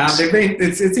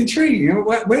 It's intriguing.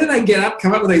 Where do they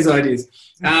come up with these ideas?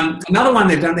 Another one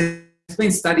they've done, there's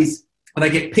been studies where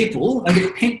they get people,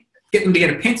 get them to get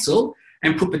a pencil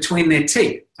and put between their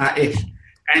teeth,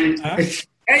 and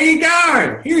there you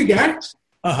go. Here we go.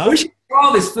 We should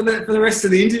trial this for the rest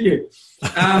of the interview.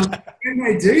 When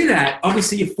they do that,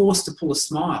 obviously you're forced to pull a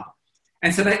smile.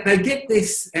 And so they get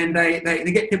this, and they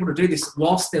get people to do this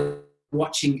whilst they're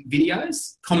watching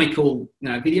videos, comical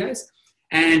videos,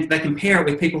 and they compare it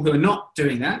with people who are not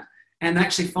doing that, and they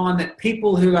actually find that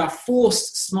people who are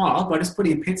forced to smile by just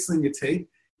putting a pencil in your teeth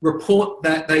report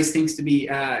that those things to be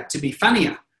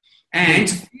funnier and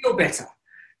to feel better.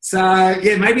 So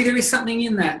yeah, maybe there is something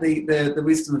in that, the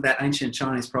wisdom of that ancient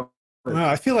Chinese proverb. Wow,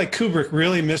 I feel like Kubrick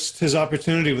really missed his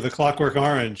opportunity with A Clockwork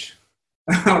Orange.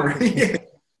 Oh, really? Yeah.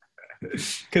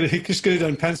 He just could have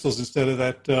done pencils instead of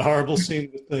that horrible scene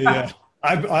with the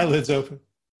eyelids open.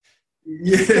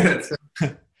 Yeah.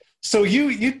 So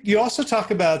you also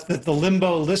talk about that the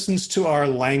limbo listens to our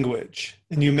language,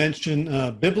 and you mention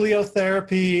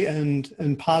bibliotherapy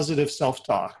and positive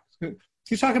self-talk. Can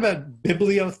you talk about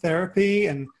bibliotherapy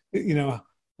and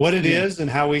what it is and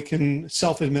how we can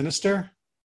self-administer?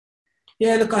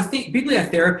 Yeah, look, I think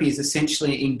bibliotherapy is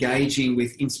essentially engaging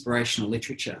with inspirational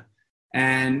literature.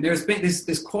 And there's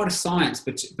quite a science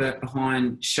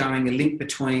behind showing a link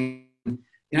between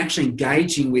actually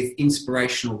engaging with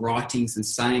inspirational writings and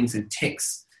sayings and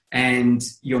texts and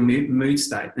your mood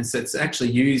state. And so it's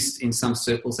actually used in some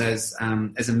circles as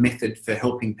a method for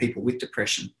helping people with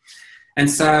depression. And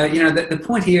so, the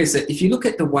point here is that if you look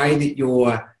at the way that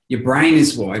your brain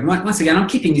is wired, once again, I'm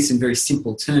keeping this in very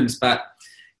simple terms, but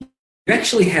you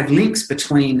actually have links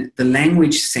between the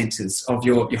language centers of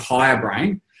your higher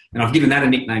brain, and I've given that a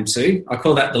nickname too. I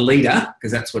call that the leader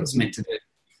because that's what it's meant to do.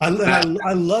 I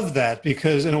love that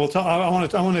because, and I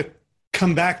want to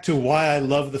come back to why I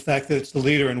love the fact that it's the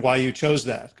leader and why you chose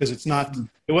that, because it's not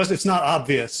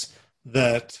obvious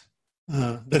that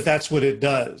that's what it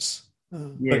does.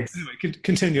 Yes. But anyway,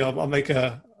 continue. I'll make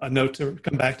a note to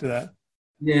come back to that.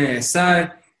 Yeah. So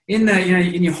in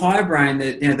in your higher brain,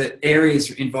 the areas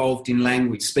involved in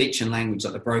language, speech and language,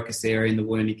 like the Broca's area and the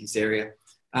Wernicke's area,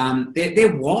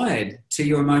 they're wired to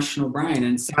your emotional brain.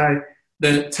 And so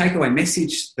the takeaway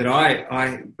message that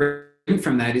I bring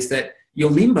from that is that your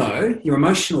limbo, your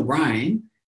emotional brain,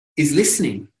 is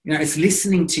listening. It's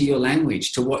listening to your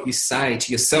language, to what you say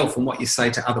to yourself and what you say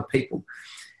to other people.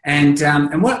 And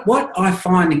what I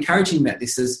find encouraging about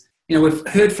this is, we've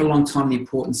heard for a long time the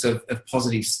importance of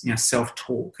positive,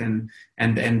 self-talk and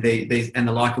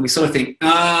the like, and we sort of think,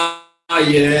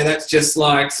 yeah, that's just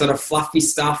like sort of fluffy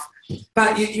stuff.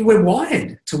 But we're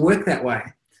wired to work that way.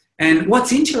 And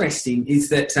what's interesting is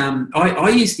that I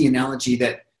use the analogy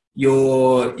that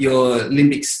your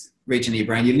limbic region of your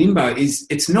brain, your limbo,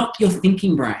 it's not your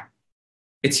thinking brain,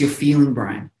 it's your feeling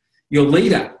brain. Your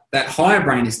leader, that higher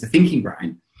brain, is the thinking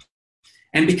brain.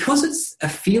 And because it's a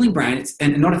feeling brain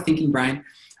and not a thinking brain,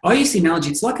 I use the analogy,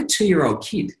 it's like a 2-year-old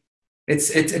kid. It's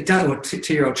a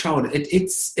 2-year-old child.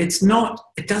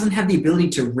 It doesn't have the ability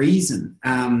to reason.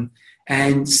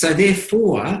 And so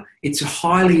therefore, it's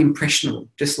highly impressionable,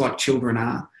 just like children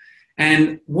are.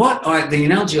 And the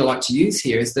analogy I like to use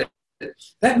here is that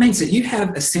that means that you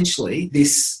have essentially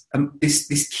this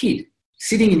kid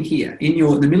sitting in here, in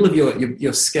the middle of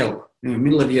your scalp, in the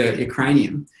middle of your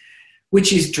cranium,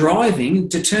 which is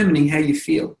determining how you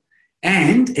feel.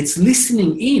 And it's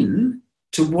listening in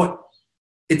to what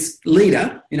its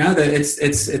leader,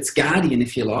 its guardian,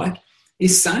 if you like,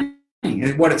 is saying,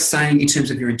 and what it's saying in terms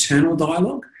of your internal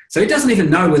dialogue. So it doesn't even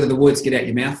know whether the words get out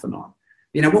your mouth or not.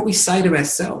 What we say to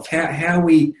ourselves, how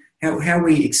we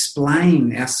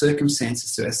explain our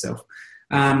circumstances to ourselves,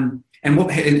 and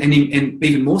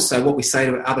even more so what we say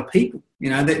to other people.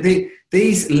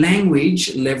 These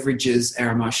language leverages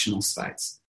our emotional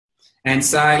states. And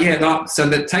so, so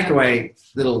the takeaway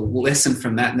little lesson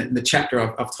from that, and the chapter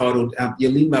I've titled,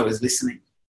 Your Limbo is Listening.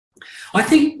 I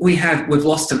think we've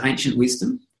lost an ancient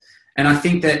wisdom. And I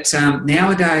think that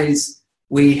nowadays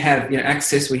we have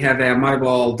access, we have our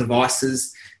mobile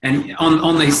devices, and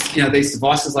on these these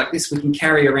devices like this, we can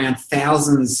carry around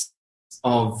thousands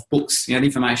of books,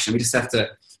 information. We just have to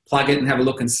plug it and have a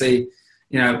look and see,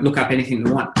 look up anything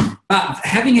we want. But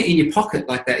having it in your pocket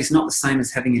like that is not the same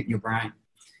as having it in your brain.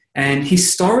 And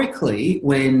historically,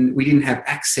 when we didn't have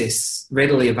access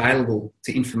readily available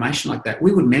to information like that,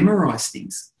 we would memorize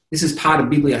things. This is part of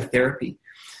bibliotherapy.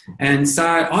 And so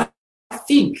I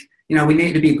think, we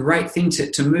need to be a great thing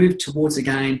to move towards,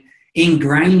 again,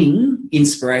 ingraining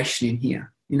inspiration in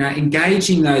here,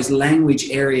 engaging those language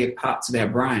area parts of our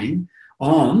brain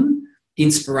on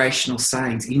inspirational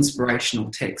sayings,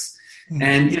 inspirational texts.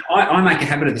 And I make a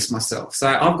habit of this myself. So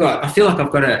I feel like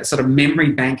I've got a sort of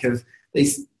memory bank of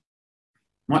these,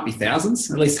 might be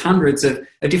thousands, at least hundreds of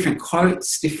different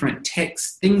quotes, different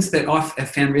texts, things that I've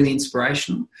found really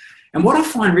inspirational. And what I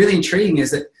find really intriguing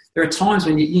is that there are times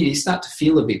when you start to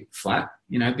feel a bit flat,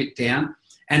 a bit down,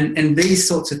 and these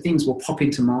sorts of things will pop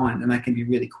into mind, and they can be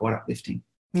really quite uplifting.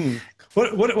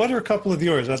 What are a couple of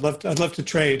yours? I'd love to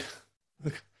trade.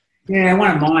 Yeah,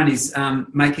 one of mine is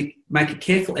make a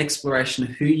careful exploration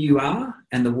of who you are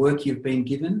and the work you've been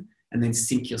given, and then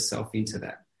sink yourself into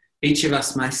that. Each of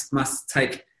us must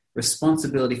take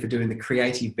responsibility for doing the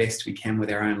creative best we can with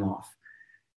our own life.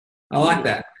 I like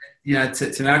that.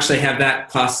 To actually have that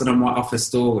plastered on my office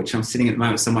door, which I'm sitting at the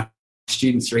moment, so my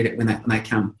students read it when they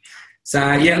come. So,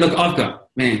 look,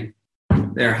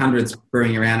 there are hundreds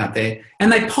brewing around up there,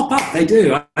 and they pop up, they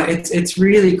do. It's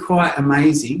really quite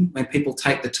amazing when people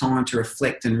take the time to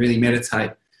reflect and really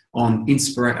meditate on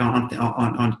sayings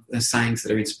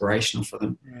that are inspirational for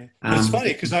them. Right. It's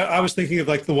funny because I was thinking of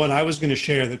like the one I was going to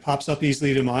share that pops up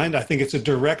easily to mind. I think it's a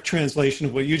direct translation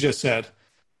of what you just said.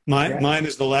 Mine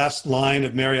is the last line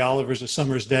of Mary Oliver's A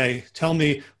Summer's Day. Tell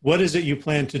me, what is it you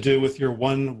plan to do with your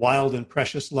one wild and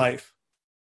precious life?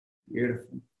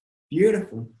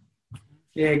 Beautiful.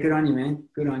 Yeah, good on you, man.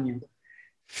 Good on you.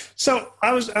 So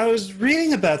I was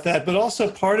reading about that, but also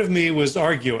part of me was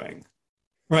arguing,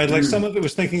 right? Like some of it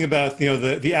was thinking about,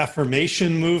 the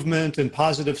affirmation movement and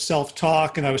positive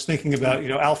self-talk. And I was thinking about,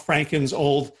 Al Franken's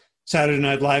old Saturday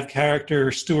Night Live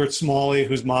character, Stuart Smalley,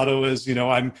 whose motto is,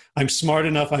 I'm smart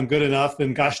enough, I'm good enough,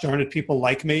 and gosh darn it, people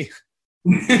like me.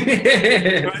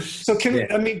 Right? So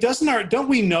don't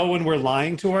we know when we're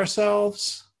lying to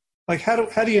ourselves? Like how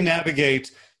do you navigate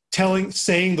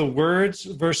saying the words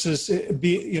versus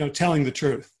telling the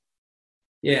truth?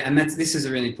 Yeah, and this is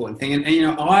a really important thing.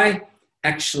 And I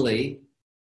actually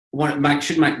I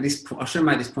should make this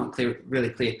point really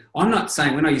clear. I'm not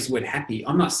saying, when I use the word happy,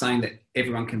 I'm not saying that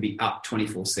everyone can be up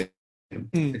 24/7.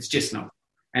 It's just not.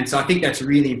 And so I think that's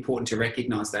really important to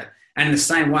recognize that. And in the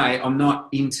same way, I'm not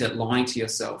into lying to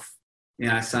yourself,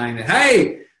 saying that,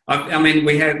 hey,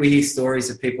 we hear stories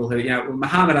of people who,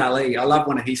 Muhammad Ali, I love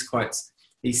one of his quotes.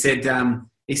 He said, I am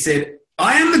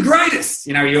the greatest.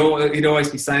 He'd always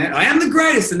be saying it, I am the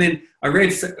greatest. And then I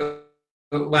read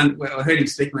I heard him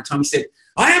speak one time. He said,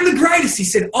 I am the greatest. He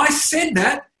said, I said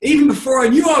that even before I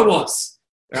knew I was.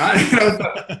 Right? And I was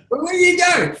like, well, where do you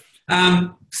go?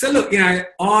 So look, there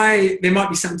might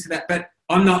be something to that, but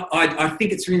I'm not. I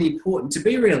think it's really important to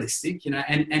be realistic,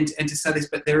 and to say this.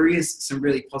 But there is some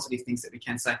really positive things that we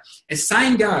can say. As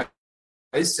saying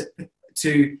goes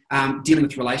to dealing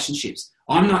with relationships,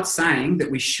 I'm not saying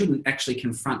that we shouldn't actually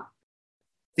confront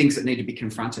things that need to be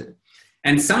confronted.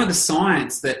 And some of the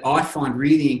science that I find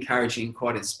really encouraging and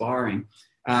quite inspiring,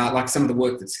 like some of the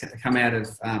work that's come out of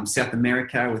South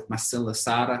America with Marcel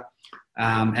Losada,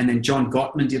 and then John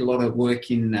Gottman did a lot of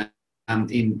work in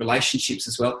relationships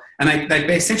as well. And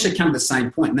they essentially come to the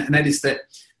same point, and that is that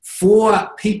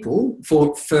for people,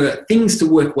 for things to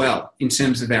work well in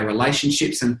terms of our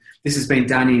relationships, and this has been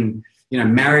done in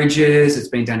marriages, it's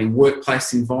been done in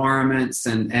workplace environments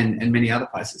and many other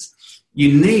places.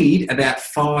 You need about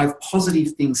 5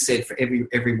 positive things said for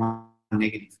every 1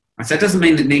 negative. Right? So it doesn't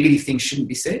mean that negative things shouldn't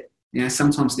be said.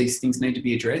 Sometimes these things need to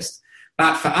be addressed.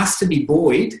 But for us to be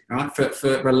buoyed, right,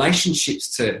 for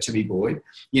relationships to be buoyed,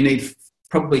 you need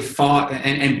probably 5,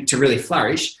 and to really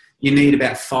flourish, you need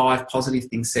about 5 positive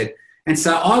things said. And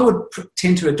so I would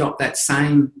tend to adopt that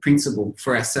same principle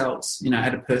for ourselves,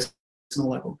 at a personal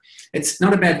level. It's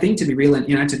not a bad thing to be real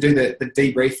and, to do the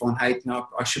debrief on, hey,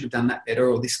 I should have done that better,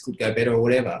 or this could go better, or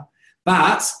whatever.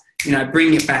 But,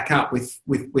 bring it back up with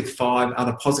 5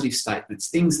 other positive statements,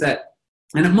 things that,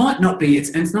 and it might not be,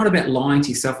 it's not about lying to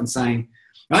yourself and saying,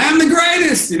 I am the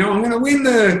greatest, I'm going to win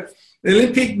the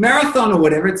Olympic marathon or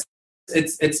whatever.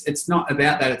 It's not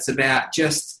about that. It's about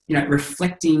just,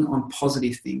 reflecting on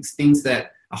positive things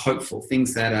that are hopeful,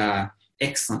 things that are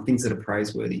excellent, things that are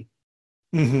praiseworthy.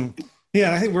 Mm-hmm.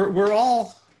 Yeah, I think we're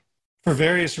all, for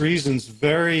various reasons,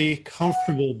 very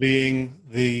comfortable being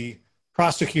the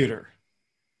prosecutor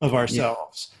of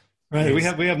ourselves, right?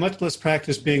 Yes. We have much less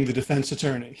practice being the defense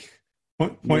attorney,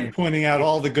 pointing out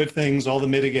all the good things, all the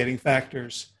mitigating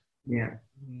factors. Yeah.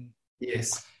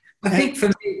 Yes. I think for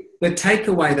me, the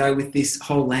takeaway though with this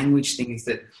whole language thing is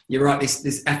that you're right,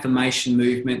 this affirmation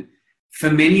movement, for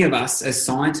many of us as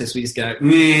scientists, we just go,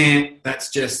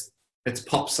 it's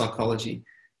pop psychology.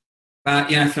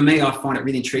 But, for me, I find it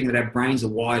really intriguing that our brains are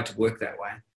wired to work that way.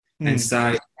 And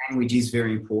so language is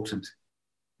very important.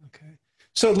 Okay.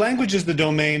 So language is the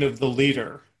domain of the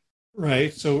leader,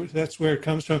 right? So that's where it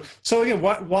comes from. So again,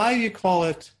 why do you call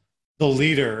it the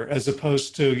leader as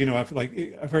opposed to,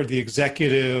 I've heard the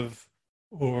executive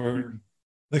or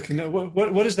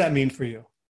what does that mean for you?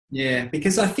 Yeah,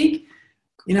 because I think,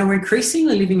 we're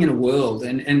increasingly living in a world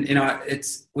and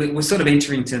we're sort of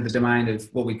entering into the domain of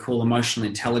what we call emotional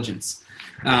intelligence.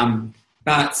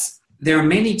 But there are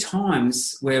many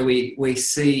times where we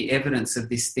see evidence of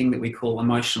this thing that we call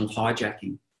emotional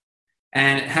hijacking.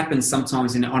 And it happens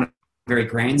sometimes on a very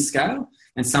grand scale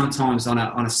and sometimes on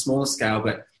a smaller scale.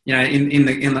 But,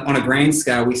 on a grand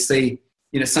scale, we see,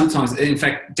 sometimes, in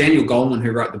fact, Daniel Goleman,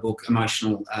 who wrote the book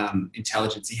Emotional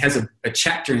Intelligence, he has a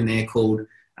chapter in there called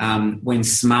When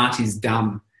Smart is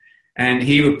Dumb. And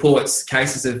he reports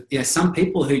cases of some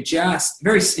people who just,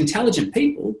 very intelligent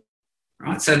people,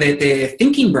 right? So their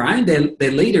thinking brain,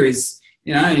 their leader is,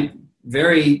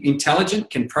 very intelligent,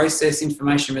 can process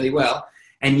information really well.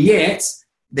 And yet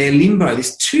their limbo,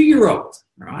 this 2-year-old,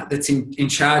 right, that's in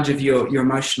charge of your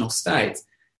emotional state,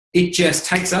 it just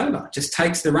takes over, just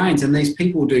takes the reins. And these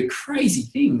people do crazy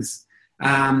things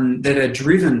that are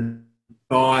driven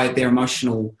by their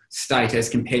emotional state as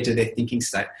compared to their thinking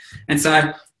state. And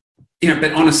so,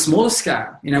 but on a smaller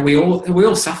scale, we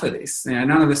all suffer this.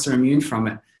 None of us are immune from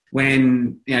it.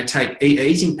 When, take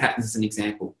eating patterns as an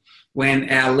example. When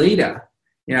our leader,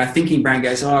 thinking brain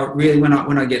goes, oh, really, when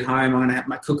I get home, I'm going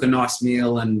to cook a nice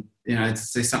meal and, do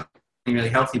something really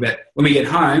healthy. But when we get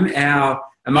home, our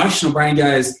emotional brain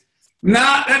goes,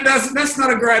 no, that's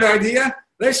not a great idea.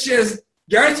 Let's just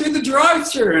go through the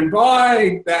drive-thru and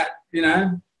buy that,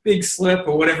 big slip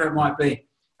or whatever it might be.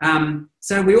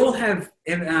 So we all have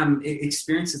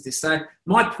experiences this. So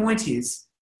my point is,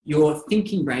 your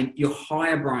thinking brain, your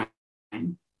higher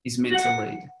brain is meant to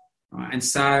lead, right? And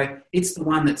so it's the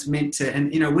one that's meant to,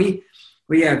 and,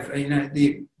 we have,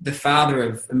 the father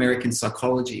of American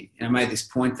psychology, made this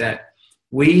point that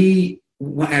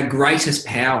our greatest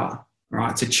power,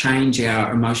 right, to change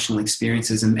our emotional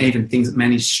experiences and even things that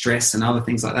manage stress and other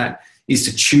things like that is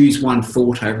to choose one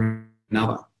thought over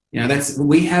another. There is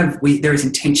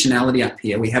intentionality up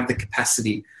here. We have the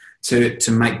capacity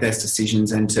to make those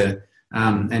decisions and to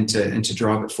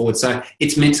drive it forward. So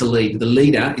it's meant to lead. The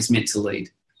leader is meant to lead.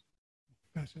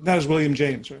 That was William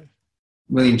James, right?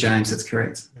 William James, that's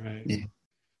correct. Right.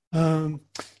 Yeah.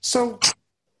 So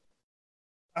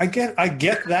I get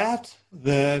that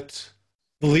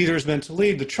the leader is meant to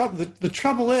lead. The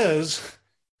trouble is,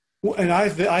 and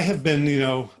I have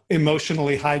been,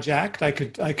 emotionally hijacked.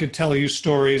 I could tell you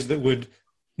stories that would,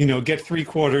 get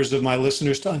 3/4 of my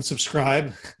listeners to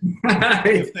unsubscribe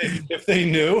if they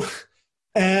knew.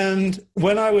 And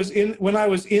when I was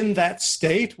in that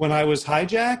state, when I was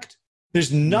hijacked,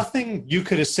 there's nothing you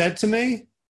could have said to me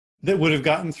that would have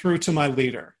gotten through to my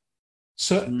leader.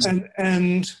 So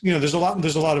and there's a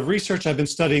lot of research. I've been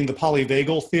studying the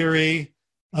polyvagal theory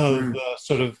of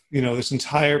this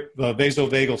entire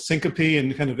vasovagal syncope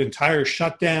and kind of entire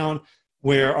shutdown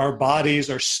where our bodies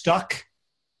are stuck.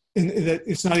 And that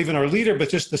it's not even our leader, but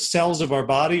just the cells of our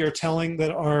body are telling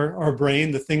that our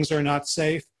brain that things are not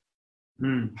safe.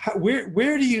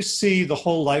 Where do you see the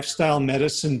whole lifestyle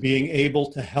medicine being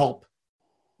able to help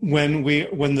when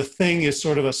the thing is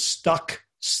sort of a stuck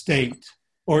state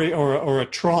or a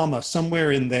trauma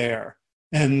somewhere in there?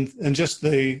 and just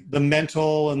the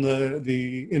mental and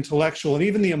the intellectual and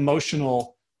even the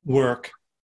emotional work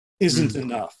isn't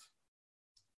enough?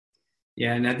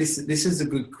 Yeah, now this is a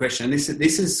good question. This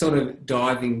is sort of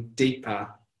diving deeper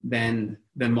than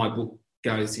my book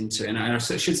goes into, and I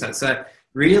should say so.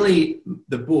 Really,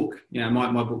 the book,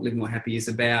 my book, Live More Happy, is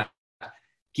about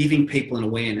giving people an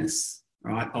awareness,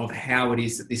 right, of how it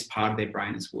is that this part of their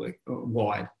brain is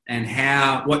wired,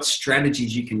 and what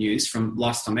strategies you can use from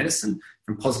lifestyle medicine,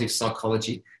 from positive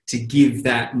psychology, to give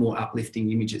that more uplifting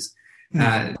messages.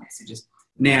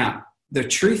 Now, the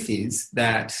truth is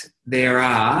that there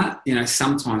are,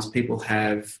 sometimes people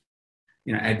have,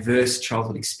 adverse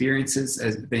childhood experiences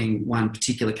as being one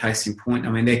particular case in point.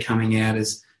 I mean, they're coming out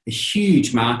as a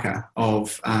huge marker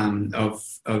of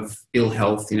ill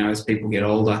health, as people get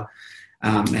older,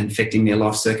 and affecting their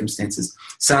life circumstances.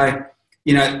 So,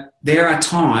 there are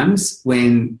times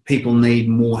when people need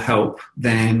more help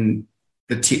than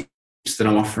the tips that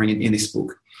I'm offering in this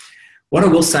book. What I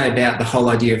will say about the whole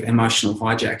idea of emotional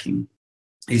hijacking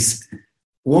is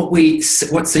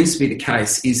what seems to be the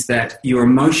case is that your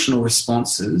emotional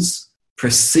responses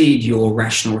precede your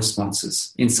rational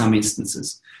responses in some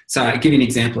instances. So I'll give you an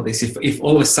example of this. If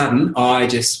all of a sudden I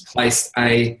just placed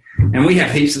and we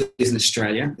have heaps of this in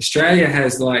Australia. Australia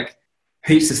has like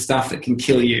heaps of stuff that can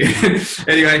kill you.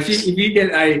 Anyway, if you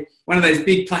get one of those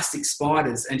big plastic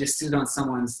spiders and just sit it on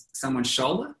someone's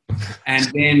shoulder, and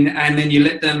then you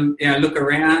let them look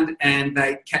around and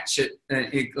they catch it,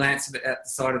 glance a bit out the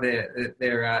side of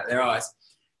their eyes,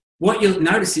 what you'll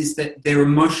notice is that their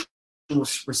emotional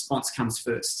response comes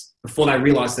first before they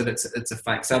realise that it's a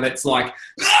fake. So that's like,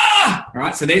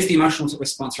 right? So there's the emotional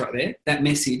response right there. That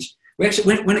message. We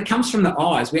actually, when it comes from the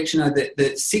eyes, we actually know that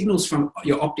the signals from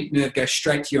your optic nerve go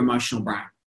straight to your emotional brain,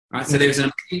 right? So there's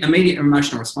an immediate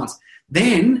emotional response.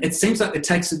 Then it seems like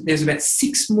there's about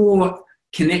 6 more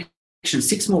connections,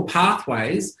 6 more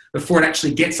pathways before it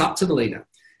actually gets up to the leader.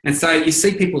 And so you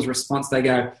see people's response, they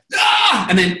go,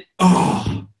 and then,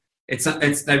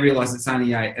 they realise it's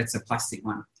only it's a plastic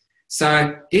one.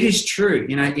 So it is true,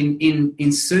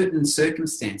 in certain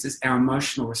circumstances, our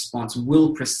emotional response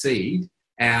will precede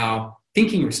our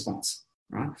thinking response,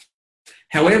 right?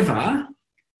 However,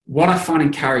 what I find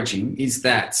encouraging is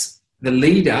that the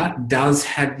leader does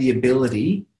have the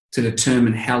ability to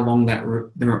determine how long that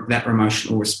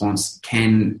emotional response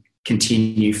can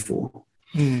continue for.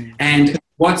 And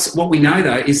what we know,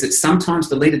 though, is that sometimes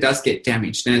the leader does get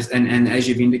damaged. And as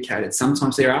you've indicated,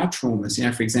 sometimes there are traumas.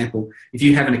 For example, if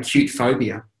you have an acute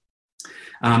phobia,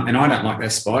 and I don't like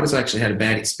those spiders. I actually had a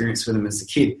bad experience with them as a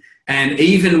kid. And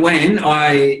even when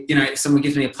if someone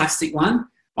gives me a plastic one,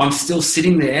 I'm still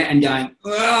sitting there and going,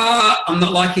 I'm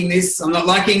not liking this. I'm not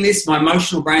liking this. My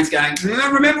emotional brain's going,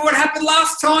 remember what happened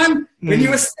last time when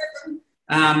you were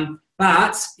 7?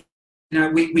 But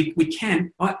we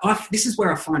can. This is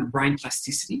where I find brain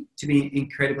plasticity to be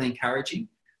incredibly encouraging.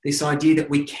 This idea that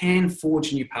we can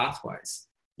forge new pathways.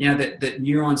 That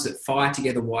neurons that fire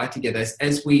together, wire together.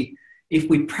 If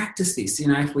we practice this,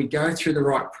 if we go through the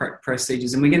right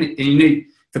procedures, and you need,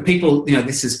 for people,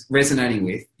 this is resonating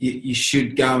with, you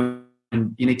should go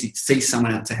and you need to see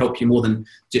someone out to help you more than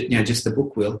just the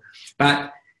book will.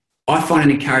 But I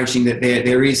find it encouraging that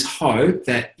there is hope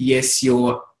that, yes,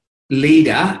 your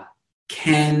leader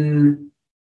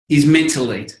is meant to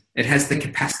lead. It has the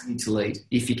capacity to lead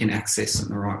if you can access it in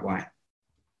the right way.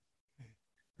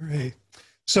 Right.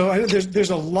 So there's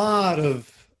a lot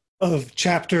of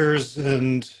chapters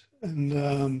and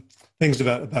things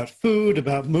about food,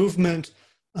 about movement.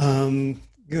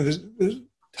 There's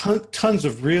tons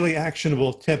of really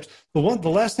actionable tips. The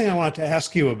last thing I wanted to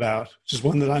ask you about, which is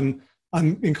one that I'm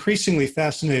increasingly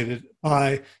fascinated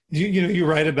by. You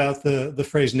write about the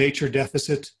phrase nature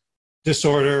deficit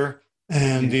disorder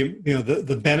and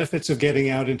the benefits of getting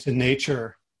out into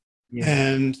nature. Yeah.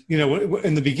 And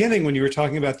in the beginning, when you were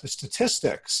talking about the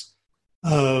statistics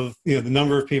of the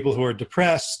number of people who are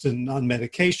depressed and on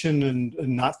medication and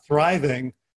not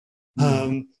thriving,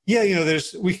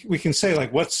 we can say,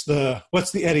 like, what's the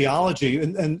etiology,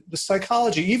 and the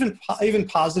psychology, even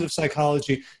positive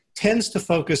psychology, tends to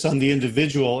focus on the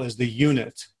individual as the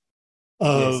unit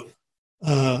of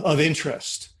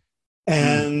interest,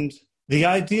 and the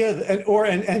idea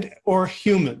or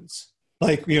humans.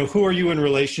 Like, who are you in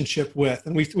relationship with?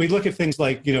 And we look at things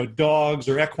like, dogs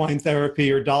or equine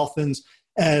therapy or dolphins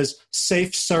as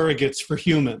safe surrogates for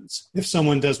humans. If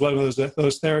someone does one of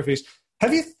those therapies,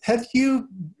 have you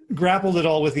grappled at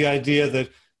all with the idea that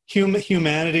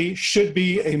humanity should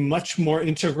be a much more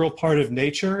integral part of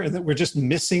nature, and that we're just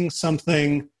missing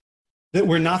something, that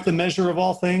we're not the measure of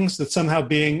all things, that somehow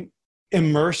being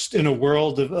immersed in a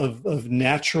world of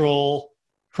natural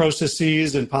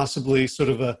processes and possibly sort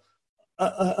of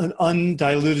an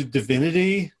undiluted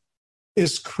divinity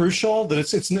is crucial, that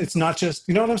it's not just,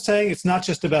 you know what I'm saying? It's not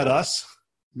just about us.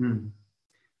 Mm.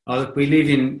 Oh, look, we live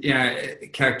in,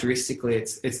 characteristically,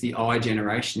 it's the I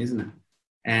generation, isn't it?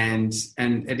 And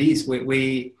it is.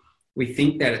 We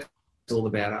think that it's all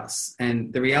about us.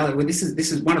 And the reality, well, this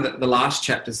is one of the last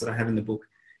chapters that I have in the book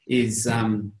is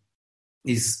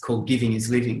called Giving is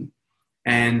Living.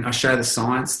 And I show the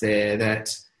science there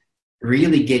that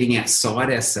really getting outside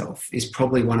ourselves is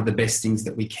probably one of the best things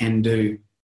that we can do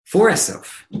for ourselves.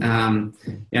 In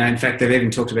fact, they've even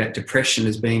talked about depression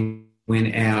as being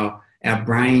when our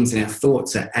brains and our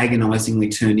thoughts are agonisingly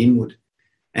turned inward.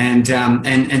 And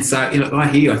so, I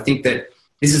hear you. I think that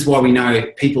this is why we know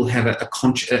people have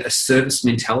a service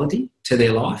mentality to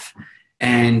their life,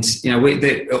 and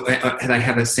they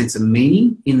have a sense of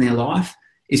meaning in their life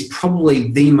is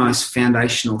probably the most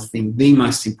foundational thing, the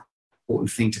most important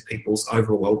thing to people's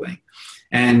overall well-being.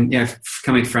 And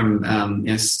coming from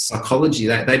psychology,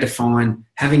 they define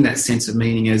having that sense of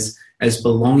meaning as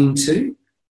belonging to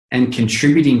and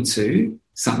contributing to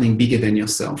something bigger than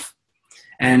yourself.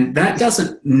 And that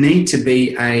doesn't need to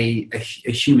be a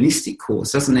humanistic cause.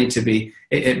 It doesn't need to be.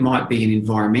 It might be an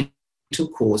environmental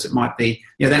cause. It might be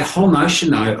that whole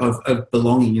notion though of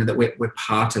belonging. That we're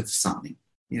part of something.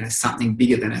 Something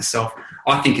bigger than ourselves.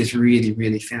 I think is really,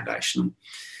 really foundational.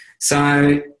 So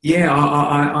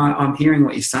I'm hearing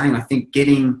what you're saying. I think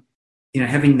getting,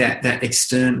 having that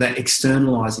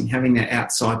externalizing, having that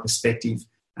outside perspective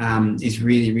is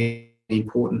really, really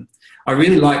important. I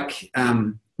really like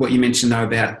what you mentioned though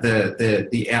about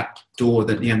the outdoor,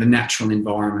 the natural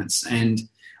environments, and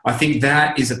I think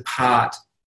that is a part.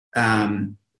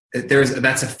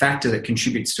 That's a factor that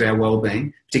contributes to our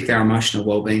well-being, particularly our emotional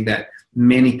well-being, that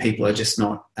many people are just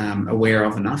not aware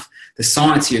of enough. The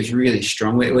science here is really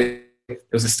strong. There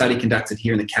was a study conducted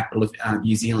here in the capital of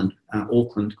New Zealand,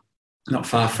 Auckland, not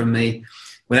far from me,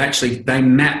 where actually they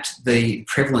mapped the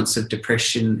prevalence of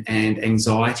depression and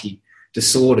anxiety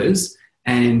disorders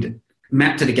and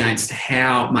mapped it against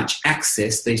how much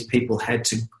access these people had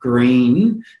to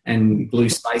green and blue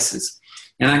spaces.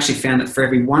 And I actually found that for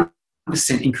every 1%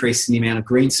 increase in the amount of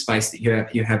green space that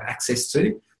you have access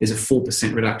to, there's a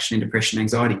 4% reduction in depression and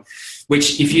anxiety,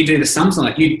 which if you do the sums on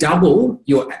it, you double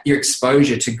your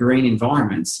exposure to green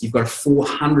environments, you've got a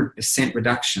 400%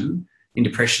 reduction in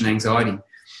depression and anxiety.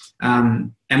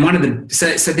 And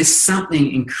so there's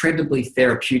something incredibly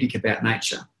therapeutic about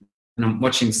nature. And I'm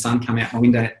watching the sun come out my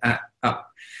window,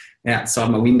 up outside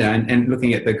my window and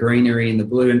looking at the greenery and the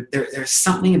blue. And there's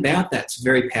something about that's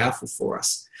very powerful for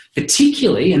us.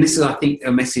 Particularly, and this is, I think,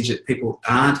 a message that people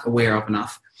aren't aware of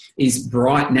enough, is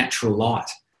bright natural light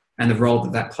and the role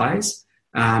that plays.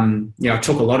 I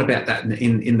talk a lot about that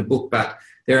in the book, but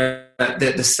there are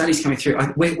the studies coming through.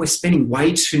 We're spending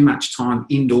way too much time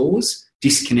indoors,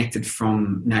 disconnected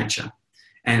from nature,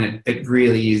 and it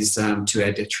really is to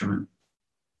our detriment.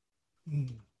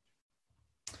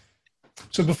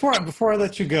 So before I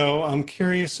let you go, I'm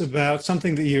curious about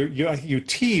something that you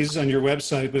tease on your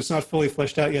website, but it's not fully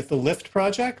fleshed out yet. The LIFT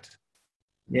project.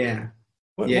 Yeah.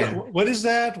 What is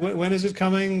that? When is it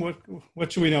coming?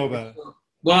 What should we know about it?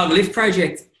 Well, the LIFT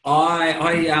project,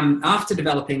 I after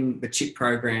developing the CHIP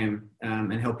program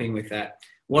and helping with that,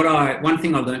 one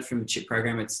thing I learned from the CHIP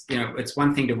program, it's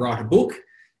one thing to write a book,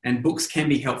 and books can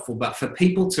be helpful, but for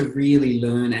people to really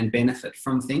learn and benefit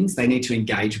from things, they need to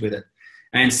engage with it.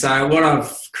 And so what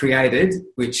I've created,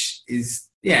 which is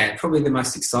probably the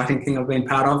most exciting thing I've been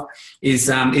part of, is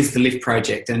the LIFT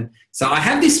project. And so I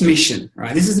have this mission,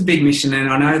 right? This is a big mission, and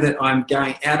I know that I'm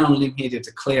going out on a limb here to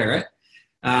declare it.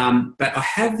 But I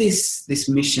have this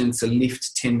mission to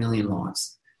lift 10 million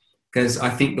lives, because I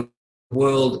think the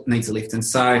world needs a lift. And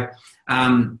so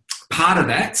part of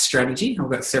that strategy, I've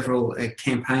got several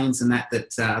campaigns and that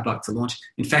I'd like to launch.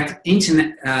 In fact,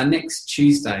 next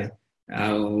Tuesday,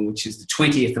 which is the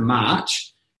 20th of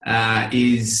March,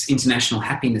 is International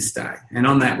Happiness Day. And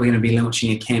on that, we're going to be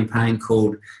launching a campaign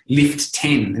called Lift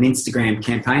 10, an Instagram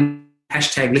campaign,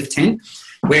 #Lift10,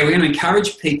 where we're going to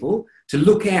encourage people to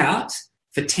look out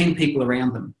for 10 people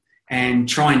around them and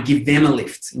try and give them a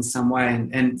lift in some way.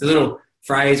 And the little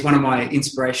phrase, one of my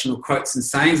inspirational quotes and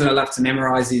sayings that I love to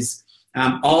memorise is,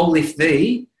 I'll lift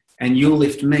thee and you'll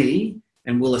lift me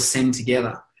and we'll ascend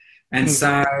together. And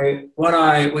so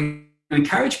we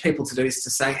encourage people to do is to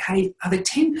say, hey, are there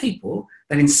 10 people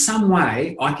that in some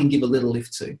way I can give a little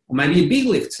lift to, or maybe a big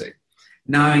lift to,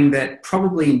 knowing that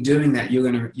probably in doing that you're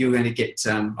going to get.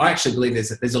 I actually believe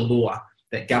there's a law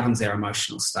that governs our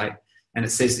emotional state, and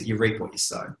it says that you reap what you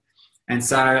sow. And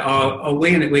so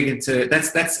we're going to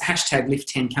that's hashtag Lift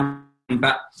 10 coming.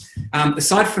 But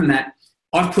aside from that,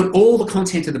 I've put all the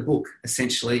content of the book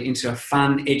essentially into a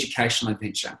fun educational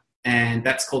adventure, and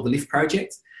that's called the Lift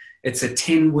Project. It's a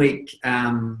 10-week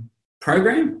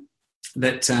program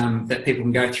that people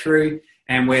can go through,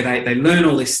 and where they learn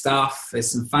all this stuff.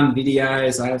 There's some fun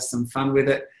videos. I have some fun with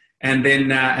it, and then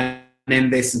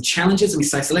there's some challenges, and we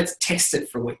say, so let's test it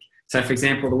for a week. So, for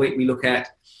example, the week we look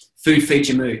at food feeds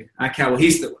your mood. Okay, well,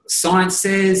 here's what science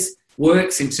says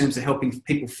works in terms of helping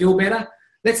people feel better.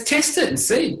 Let's test it and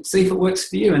see if it works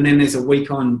for you. And then there's a week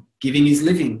on giving is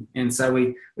living. And so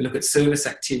we look at service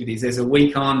activities. There's a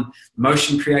week on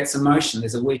motion creates emotion.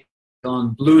 There's a week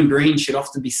on blue and green should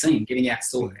often be seen, getting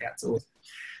outdoors.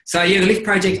 So, yeah, the Lift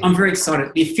Project, I'm very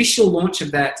excited. The official launch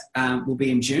of that will be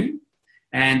in June.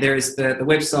 And there is the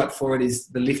website for it is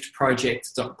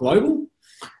theliftproject.global.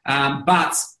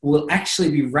 But we'll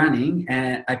actually be running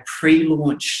a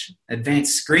pre-launch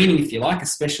advanced screening, if you like, a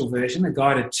special version, a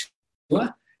guided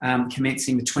tour,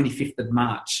 commencing the 25th of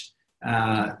March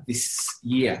this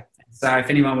year. So if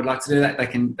anyone would like to do that, they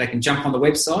can jump on the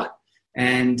website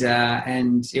and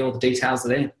all the details are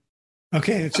there.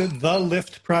 Okay, it's at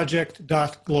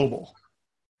theliftproject.global.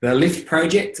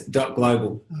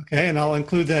 Theliftproject.global. Okay, and I'll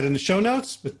include that in the show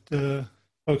notes, but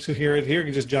folks who hear it here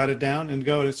can just jot it down and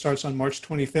go. It starts on March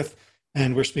 25th,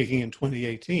 and we're speaking in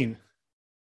 2018.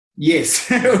 Yes,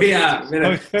 we are.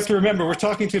 You have to remember, we're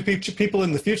talking to people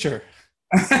in the future.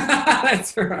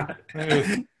 That's right.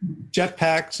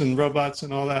 Jetpacks and robots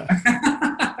and all that.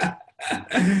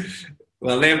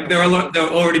 Well, they'll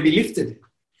already be lifted.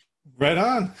 Right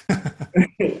on.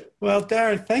 Well,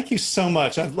 Darren, thank you so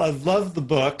much. I've loved the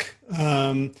book.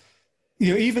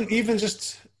 Even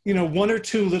just one or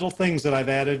two little things that I've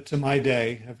added to my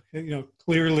day have,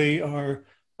 clearly are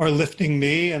lifting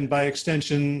me, and by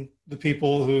extension, the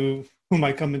people whom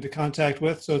I come into contact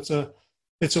with. So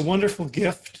it's a wonderful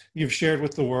gift you've shared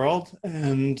with the world,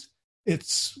 and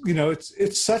it's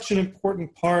such an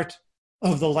important part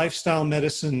of the lifestyle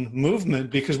medicine movement,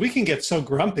 because we can get so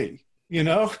grumpy,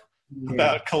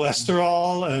 about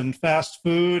cholesterol and fast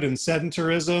food and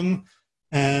sedentarism,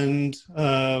 and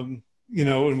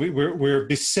we're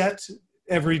beset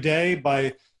every day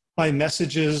by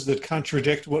messages that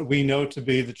contradict what we know to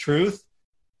be the truth.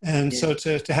 And so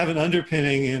to have an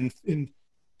underpinning in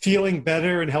feeling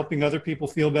better and helping other people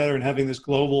feel better and having this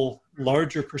global,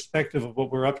 larger perspective of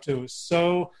what we're up to is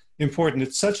so important.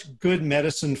 It's such good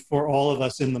medicine for all of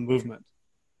us in the movement.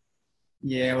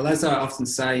 Yeah, well, as I often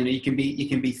say, you can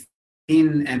be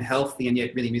thin and healthy and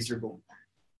yet really miserable.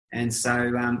 And so,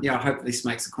 I hope this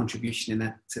makes a contribution in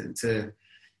that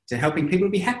to helping people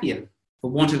be happier,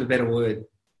 for want of a better word.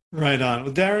 Right on.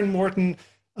 Well, Darren Morton.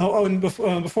 And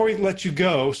before we let you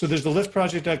go, so there's the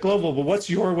liftproject.global, but what's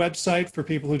your website for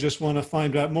people who just want to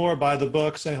find out more, buy the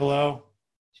book, say hello?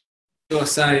 Sure.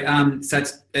 So it's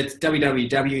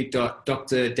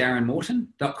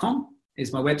www.drdarrenmorton.com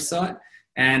is my website,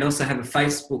 and also have a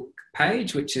Facebook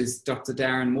page, which is Dr.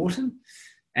 Darren Morton.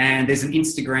 And there's an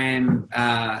Instagram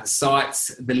site,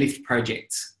 The Lift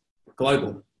Project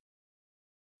Global.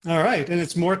 All right. And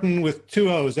it's Morton with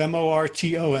two O's,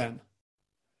 Morton.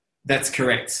 That's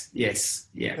correct. Yes.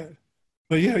 Yeah.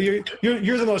 But you're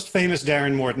the most famous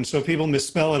Darren Morton, so people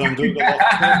misspell it on Google.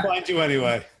 They'll find you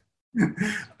anyway.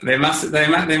 There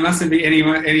mustn't be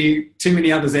any too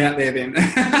many others out there then.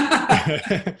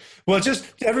 Well,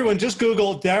 everyone just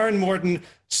Google Darren Morton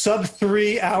sub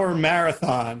 3 hour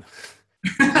marathon,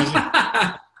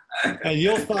 and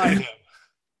you'll find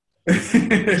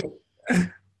him.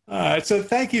 All right. So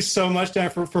thank you so much,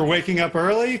 Darren, for waking up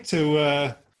early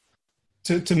to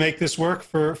make this work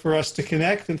for us to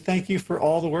connect, and thank you for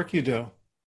all the work you do.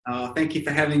 Oh, thank you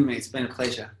for having me. It's been a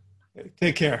pleasure.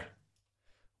 Take care.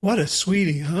 What a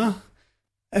sweetie, huh?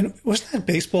 And wasn't that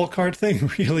baseball card thing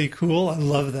really cool? I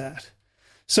love that.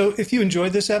 So if you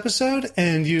enjoyed this episode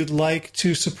and you'd like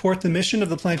to support the mission of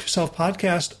the Plant Yourself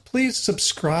podcast, please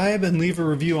subscribe and leave a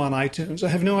review on iTunes. I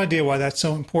have no idea why that's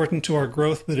so important to our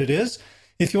growth, but it is.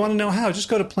 If you want to know how, just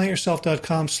go to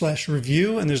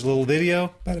plantyourself.com/review, and there's a little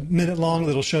video, about a minute long,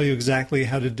 that'll show you exactly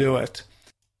how to do it.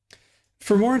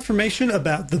 For more information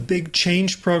about the Big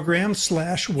Change Program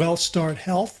 /WellStart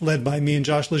Health, led by me and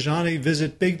Josh LaJaunie,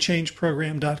 visit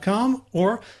bigchangeprogram.com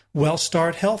or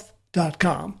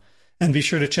wellstarthealth.com. And be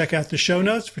sure to check out the show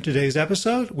notes for today's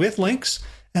episode with links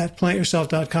at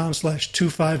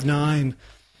plantyourself.com/259.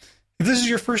 If this is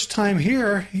your first time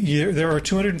here, there are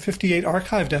 258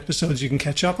 archived episodes you can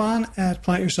catch up on at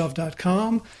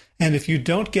plantyourself.com. And if you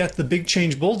don't get the Big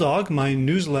Change Bulldog, my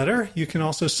newsletter, you can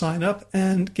also sign up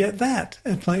and get that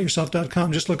at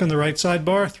plantyourself.com. Just look on the right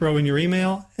sidebar, throw in your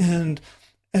email, and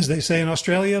as they say in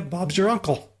Australia, Bob's your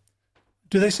uncle.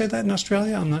 Do they say that in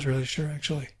Australia? I'm not really sure,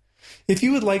 actually. If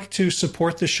you would like to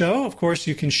support the show, of course,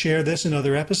 you can share this and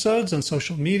other episodes on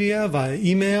social media, via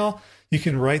email. You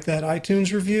can write that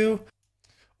iTunes review.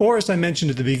 Or, as I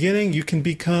mentioned at the beginning, you can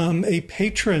become a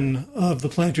patron of the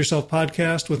Plant Yourself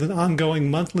podcast with an ongoing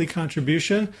monthly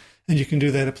contribution. And you can do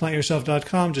that at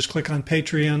plantyourself.com. Just click on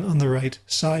Patreon on the right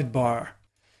sidebar.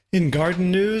 In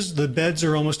garden news, the beds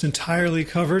are almost entirely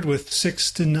covered with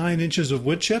 6 to 9 inches of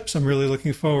wood chips. I'm really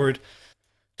looking forward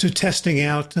to testing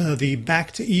out the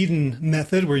Back to Eden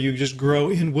method, where you just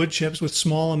grow in wood chips with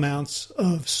small amounts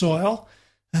of soil.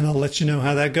 And I'll let you know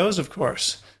how that goes, of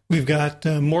course. We've got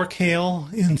more kale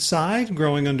inside,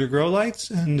 growing under grow lights.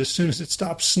 And as soon as it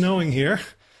stops snowing here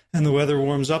and the weather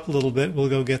warms up a little bit, we'll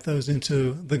go get those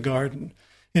into the garden.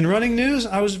 In running news,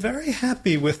 I was very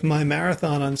happy with my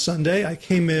marathon on Sunday. I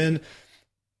came in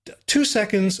 2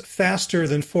 seconds faster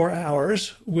than 4 hours,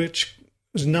 which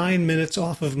was 9 minutes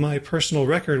off of my personal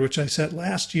record, which I set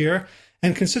last year.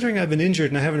 And considering I've been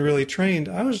injured and I haven't really trained,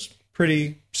 I was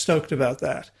pretty stoked about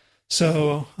that.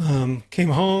 So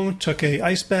came home, took a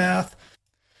ice bath,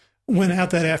 went out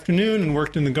that afternoon and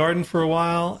worked in the garden for a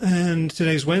while. And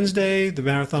today's Wednesday, the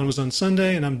marathon was on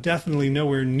Sunday, and I'm definitely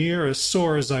nowhere near as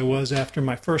sore as I was after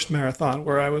my first marathon,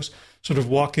 where I was sort of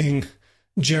walking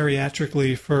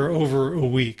geriatrically for over a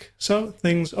week. So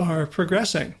things are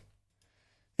progressing.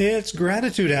 It's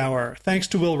Gratitude Hour. Thanks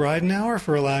to Will Ridenhour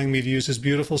for allowing me to use his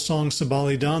beautiful song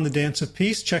Sabali Dawn, the Dance of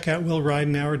Peace. Check out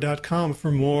willridenhour.com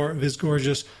for more of his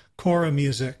gorgeous Kora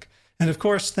music. And of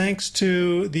course, thanks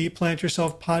to the Plant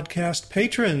Yourself podcast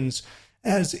patrons,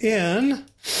 as in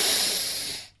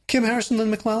Kim Harrison, Lynn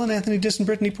McClellan, Anthony Disson,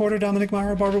 Brittany Porter, Dominic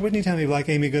Mara, Barbara Whitney, Tammy Black,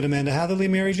 Amy Good, Amanda Hatherley,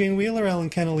 Mary Jane Wheeler, Ellen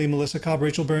Kennelly, Melissa Cobb,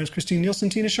 Rachel Burns, Christine Nielsen,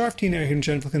 Tina Sharf, Tina Ayrton,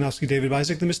 Jennifer Kanowski, David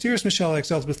Isaac, The Mysterious Michelle X,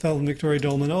 Elizabeth Feldman, Victoria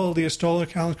Dolman, Leah Stoller,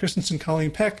 Callan Christensen,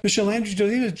 Colleen Peck, Michelle Andrews,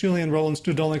 Jolina, Julian Rowland,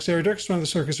 Stu Dolnick, Sarah Dirks, Run the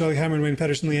Circus, Charlie Hammer, Wayne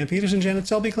Pedersen, Leanne Peterson, Janet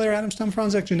Selby, Claire Adams, Tom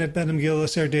Franzek, Jeanette Benham, Gila,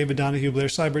 Sarah David, Donahue, Blair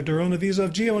Seibert, Dorona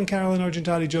Vizov, Gio and Carolyn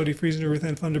Argentati, Jody Friesen, Ruth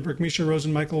Ann Thunderberg, Misha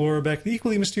Rosen, Michael Warbeck, the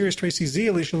equally mysterious Tracy Z,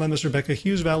 Alicia Lemus, Rebecca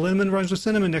Hughes, Val Lindeman, Runs with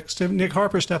Cinnamon, Nick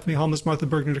Harper, Stephanie Holmes, Martha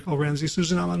Bergner, Nicole Ramsey,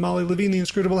 Susan Allen, Molly Levine, the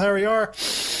inscrutable Harry R.,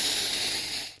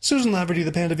 Susan Laverty,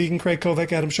 the Panda Vegan, Craig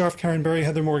Kovac, Adam Scharf, Karen Berry,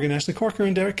 Heather Morgan, Ashley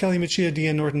Corcoran, Derek Kelly, Machia,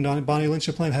 Deanne Norton, Bonnie Lynch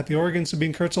of Plant Happy Oregon,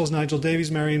 Sabine Kurtzels, Nigel Davies,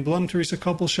 Marion Blum, Teresa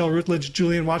Copel, Shell Rutledge,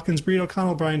 Julian Watkins, Breed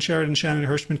O'Connell, Brian Sheridan, Shannon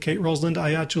Hirschman, Kate Rosland,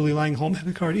 Ayat, Julie Langholm,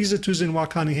 Hedda Card, Isa Tuzin,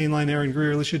 Wakani, Hainline, Aaron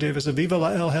Greer, Alicia Davis, Aviva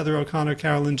Lael, Heather O'Connor,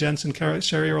 Carolyn Jensen,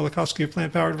 Sherry Orlikowski of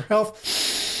Plant Powered for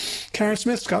Health, Karen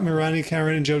Smith, Scott Mirani,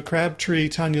 Karen and Joe Crabtree,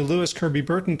 Tanya Lewis, Kirby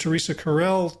Burton, Teresa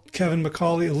Carell, Kevin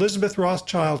McCauley, Elizabeth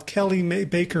Rothschild, Kelly May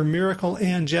Baker, Miracle,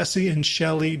 Ann Jesse, and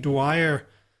Shelley Dwyer.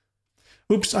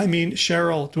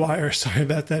 Cheryl Dwyer. Sorry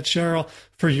about that, Cheryl,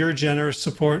 for your generous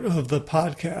support of the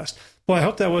podcast. Well, I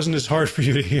hope that wasn't as hard for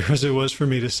you to hear as it was for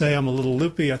me to say. I'm a little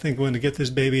loopy. I think I'm going to get this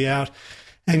baby out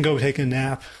and go take a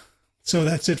nap. So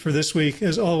that's it for this week.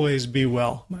 As always, be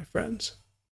well, my friends.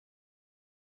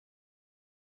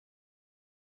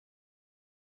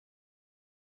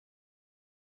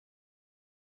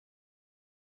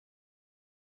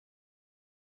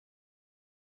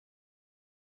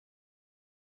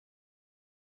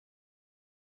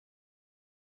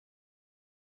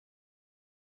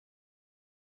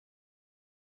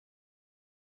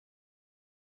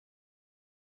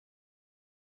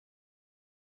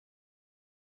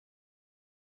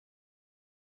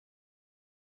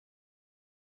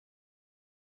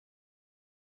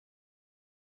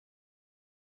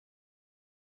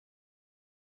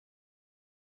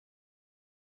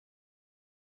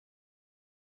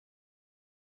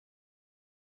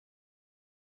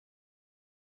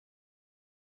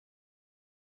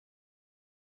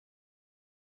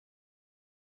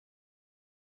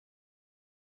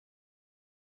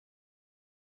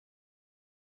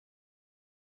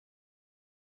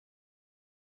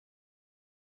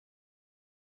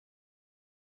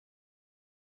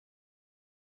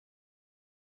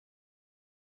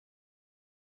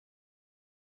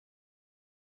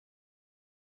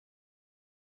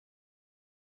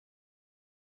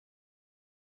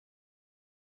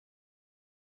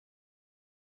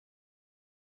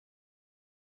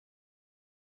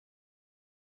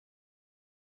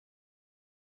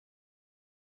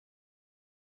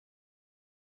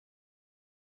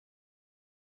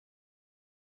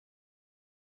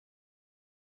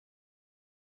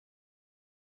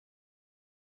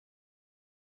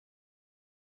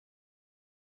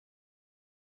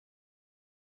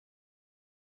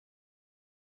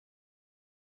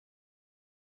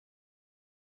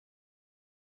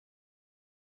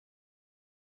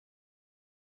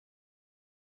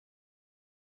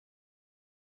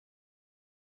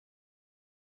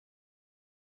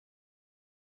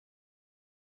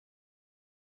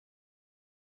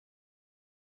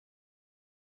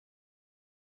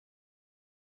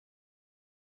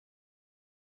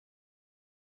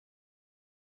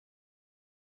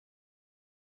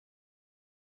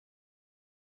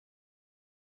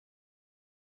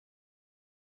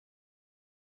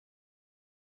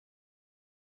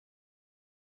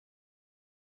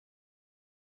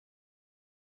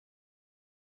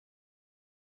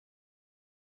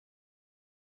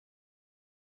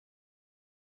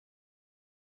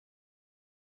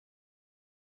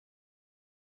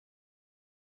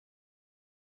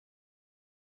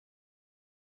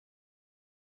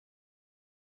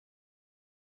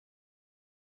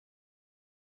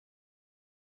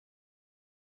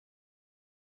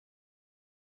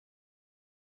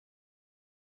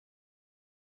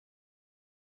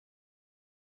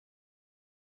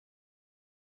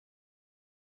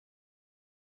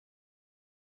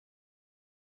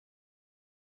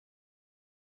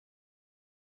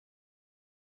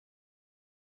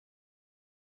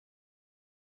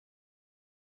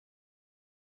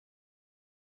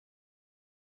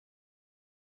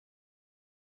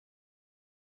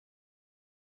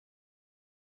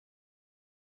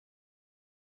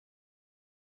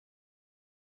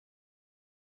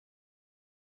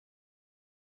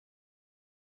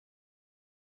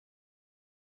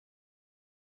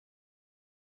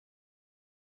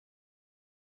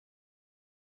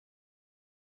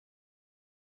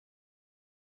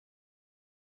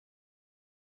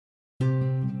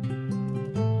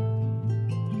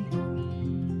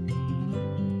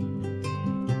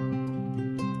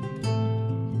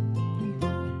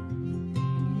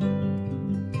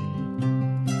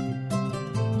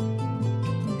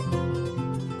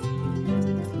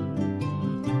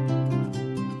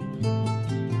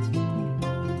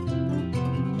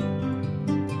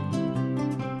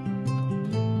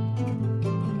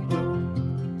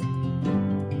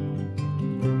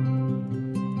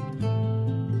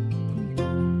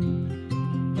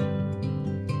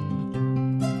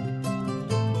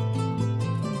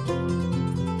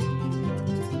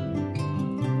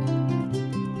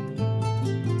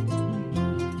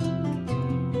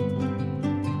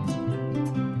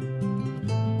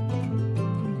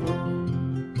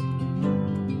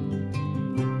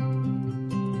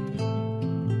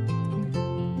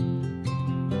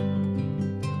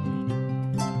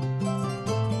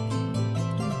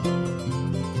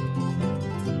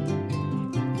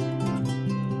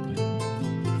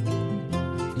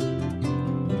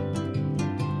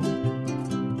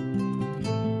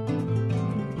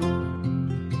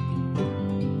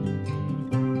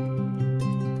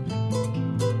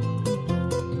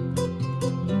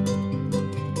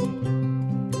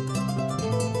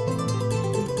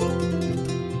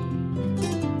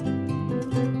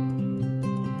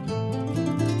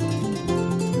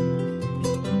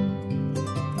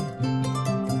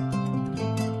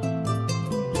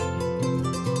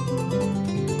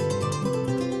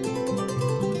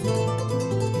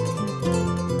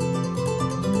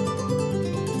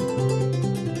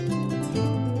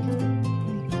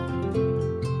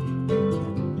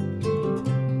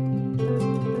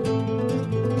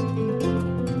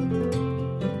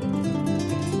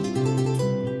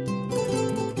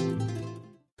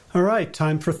 right,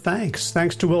 time for thanks.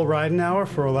 Thanks to Will Ridenhour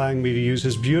for allowing me to use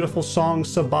his beautiful song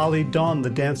Sabali Dawn, the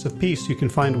Dance of Peace. You can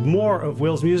find more of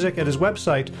Will's music at his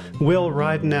website,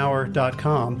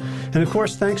 willridenhour.com. And of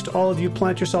course, thanks to all of you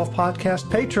Plant Yourself podcast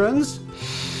patrons.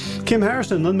 Kim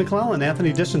Harrison, Lynn McClellan,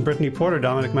 Anthony Disson, Brittany Porter,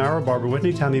 Dominic Maurer, Barbara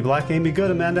Whitney, Tammy Black, Amy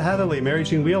Good, Amanda Heatherly, Mary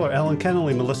Jean Wheeler, Ellen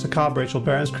Kennelly, Melissa Cobb, Rachel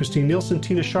Behrens, Christine Nielsen,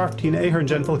 Tina Scharf, Tina Ahern,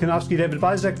 Jen Filikanovsky, David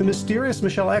Vizek, The Mysterious,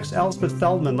 Michelle X, Elspeth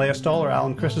Feldman, Leah Stoller,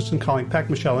 Alan Christensen, Colleen Peck,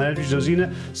 Michelle Andrews,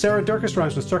 Zozina, Sarah Durkis,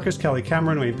 Rhymes with Circus, Kelly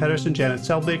Cameron, Wayne Pedersen, Janet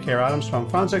Selby, Kara Adams, Tom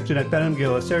Franzek, Jeanette Benham,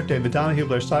 Gil Lassert, David Donahue,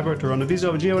 Blair Seibert, Dorona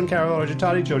Vizo, Gio and Carol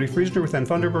Argentati, Jody Friesner, with Ann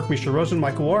Funderburg, Misha Rosen,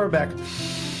 Michael Warbeck,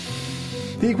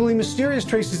 the equally mysterious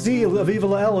Tracy Z, Aviva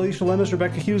Lael, Alicia Lemus,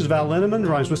 Rebecca Hughes, Val Linneman,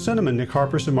 Rhymes with Cinnamon, Nick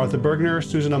Harperson, Martha Bergner,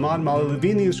 Susan Amand, Molly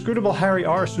Levine, the inscrutable Harry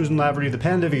R., Susan Laverty, the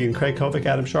Panda Vegan, Craig Kovic,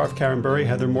 Adam Scharf, Karen Burry,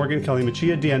 Heather Morgan, Kelly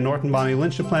Machia, Deanne Norton, Bonnie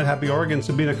Lynch, Plant Happy Oregon,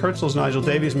 Sabina Kurtzels, Nigel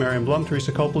Davies, Marion Blum,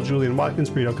 Teresa Copel, Julian Watkins,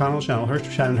 Breed O'Connell, Shannon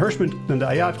Hirschman, Linda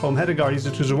Ayat, Holm Hedegaard,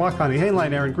 Isa Tuzuma, Connie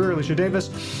Hainline, Aaron Greer, Alicia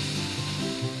Davis,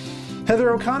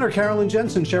 Heather O'Connor, Carolyn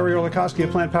Jensen, Sherry Orlikowski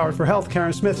of Plant Powered for Health,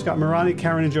 Karen Smith, Scott Morani,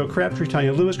 Karen and Joe Crabtree,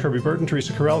 Tanya Lewis, Kirby Burton,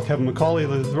 Teresa Carell, Kevin McCauley,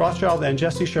 Elizabeth Rothschild, Ann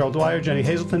Jesse, Cheryl Dwyer, Jenny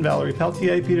Hazelton, Valerie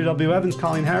Peltier, Peter W. Evans,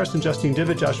 Colleen Harrison, Justine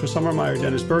Divitt, Joshua Summermeyer,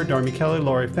 Dennis Bird, Darmy Kelly,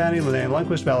 Laurie Fanny, Linnea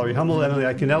Lundquist, Valerie Hummel, Emily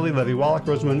Iaconelli, Levy Wallach,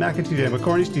 Rosamund McAtee, Dan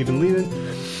McCorney, Stephen Lehman,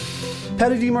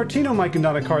 Patty DiMartino, Mike and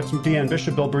Donna Karts, Deanne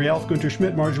Bishop, Bill Brielf, Gunter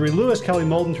Schmidt, Marjorie Lewis, Kelly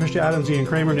Molden, Tricia Adams, Ian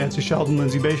Kramer, Nancy Sheldon,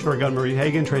 Lindsay Bashford, Gunn-Marie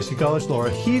Hagan, Tracy Gullis, Laura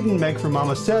Heaton, Meg from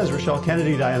Mama Says, Rochelle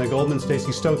Kennedy, Diana Goldman,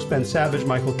 Stacey Stokes, Ben Savage,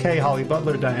 Michael Kay, Holly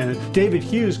Butler, Diana, David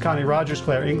Hughes, Connie Rogers,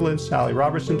 Claire England, Sally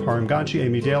Robertson, Param Ganchi,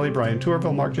 Amy Daly, Brian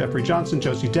Tourville, Mark Jeffrey Johnson,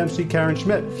 Josie Dempsey, Karen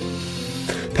Schmidt,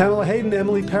 Pamela Hayden,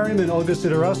 Emily Perryman, Olga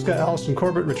Sidorowska, Allison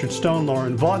Corbett, Richard Stone,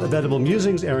 Lauren Vaught of Edible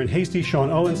Musings, Aaron Hasty, Sean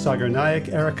Owen, Sagar Nayak,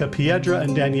 Erica Piedra,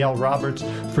 and Danielle Roberts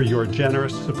for your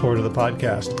generous support of the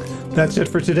podcast. That's it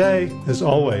for today. As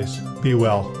always, be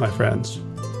well, my friends.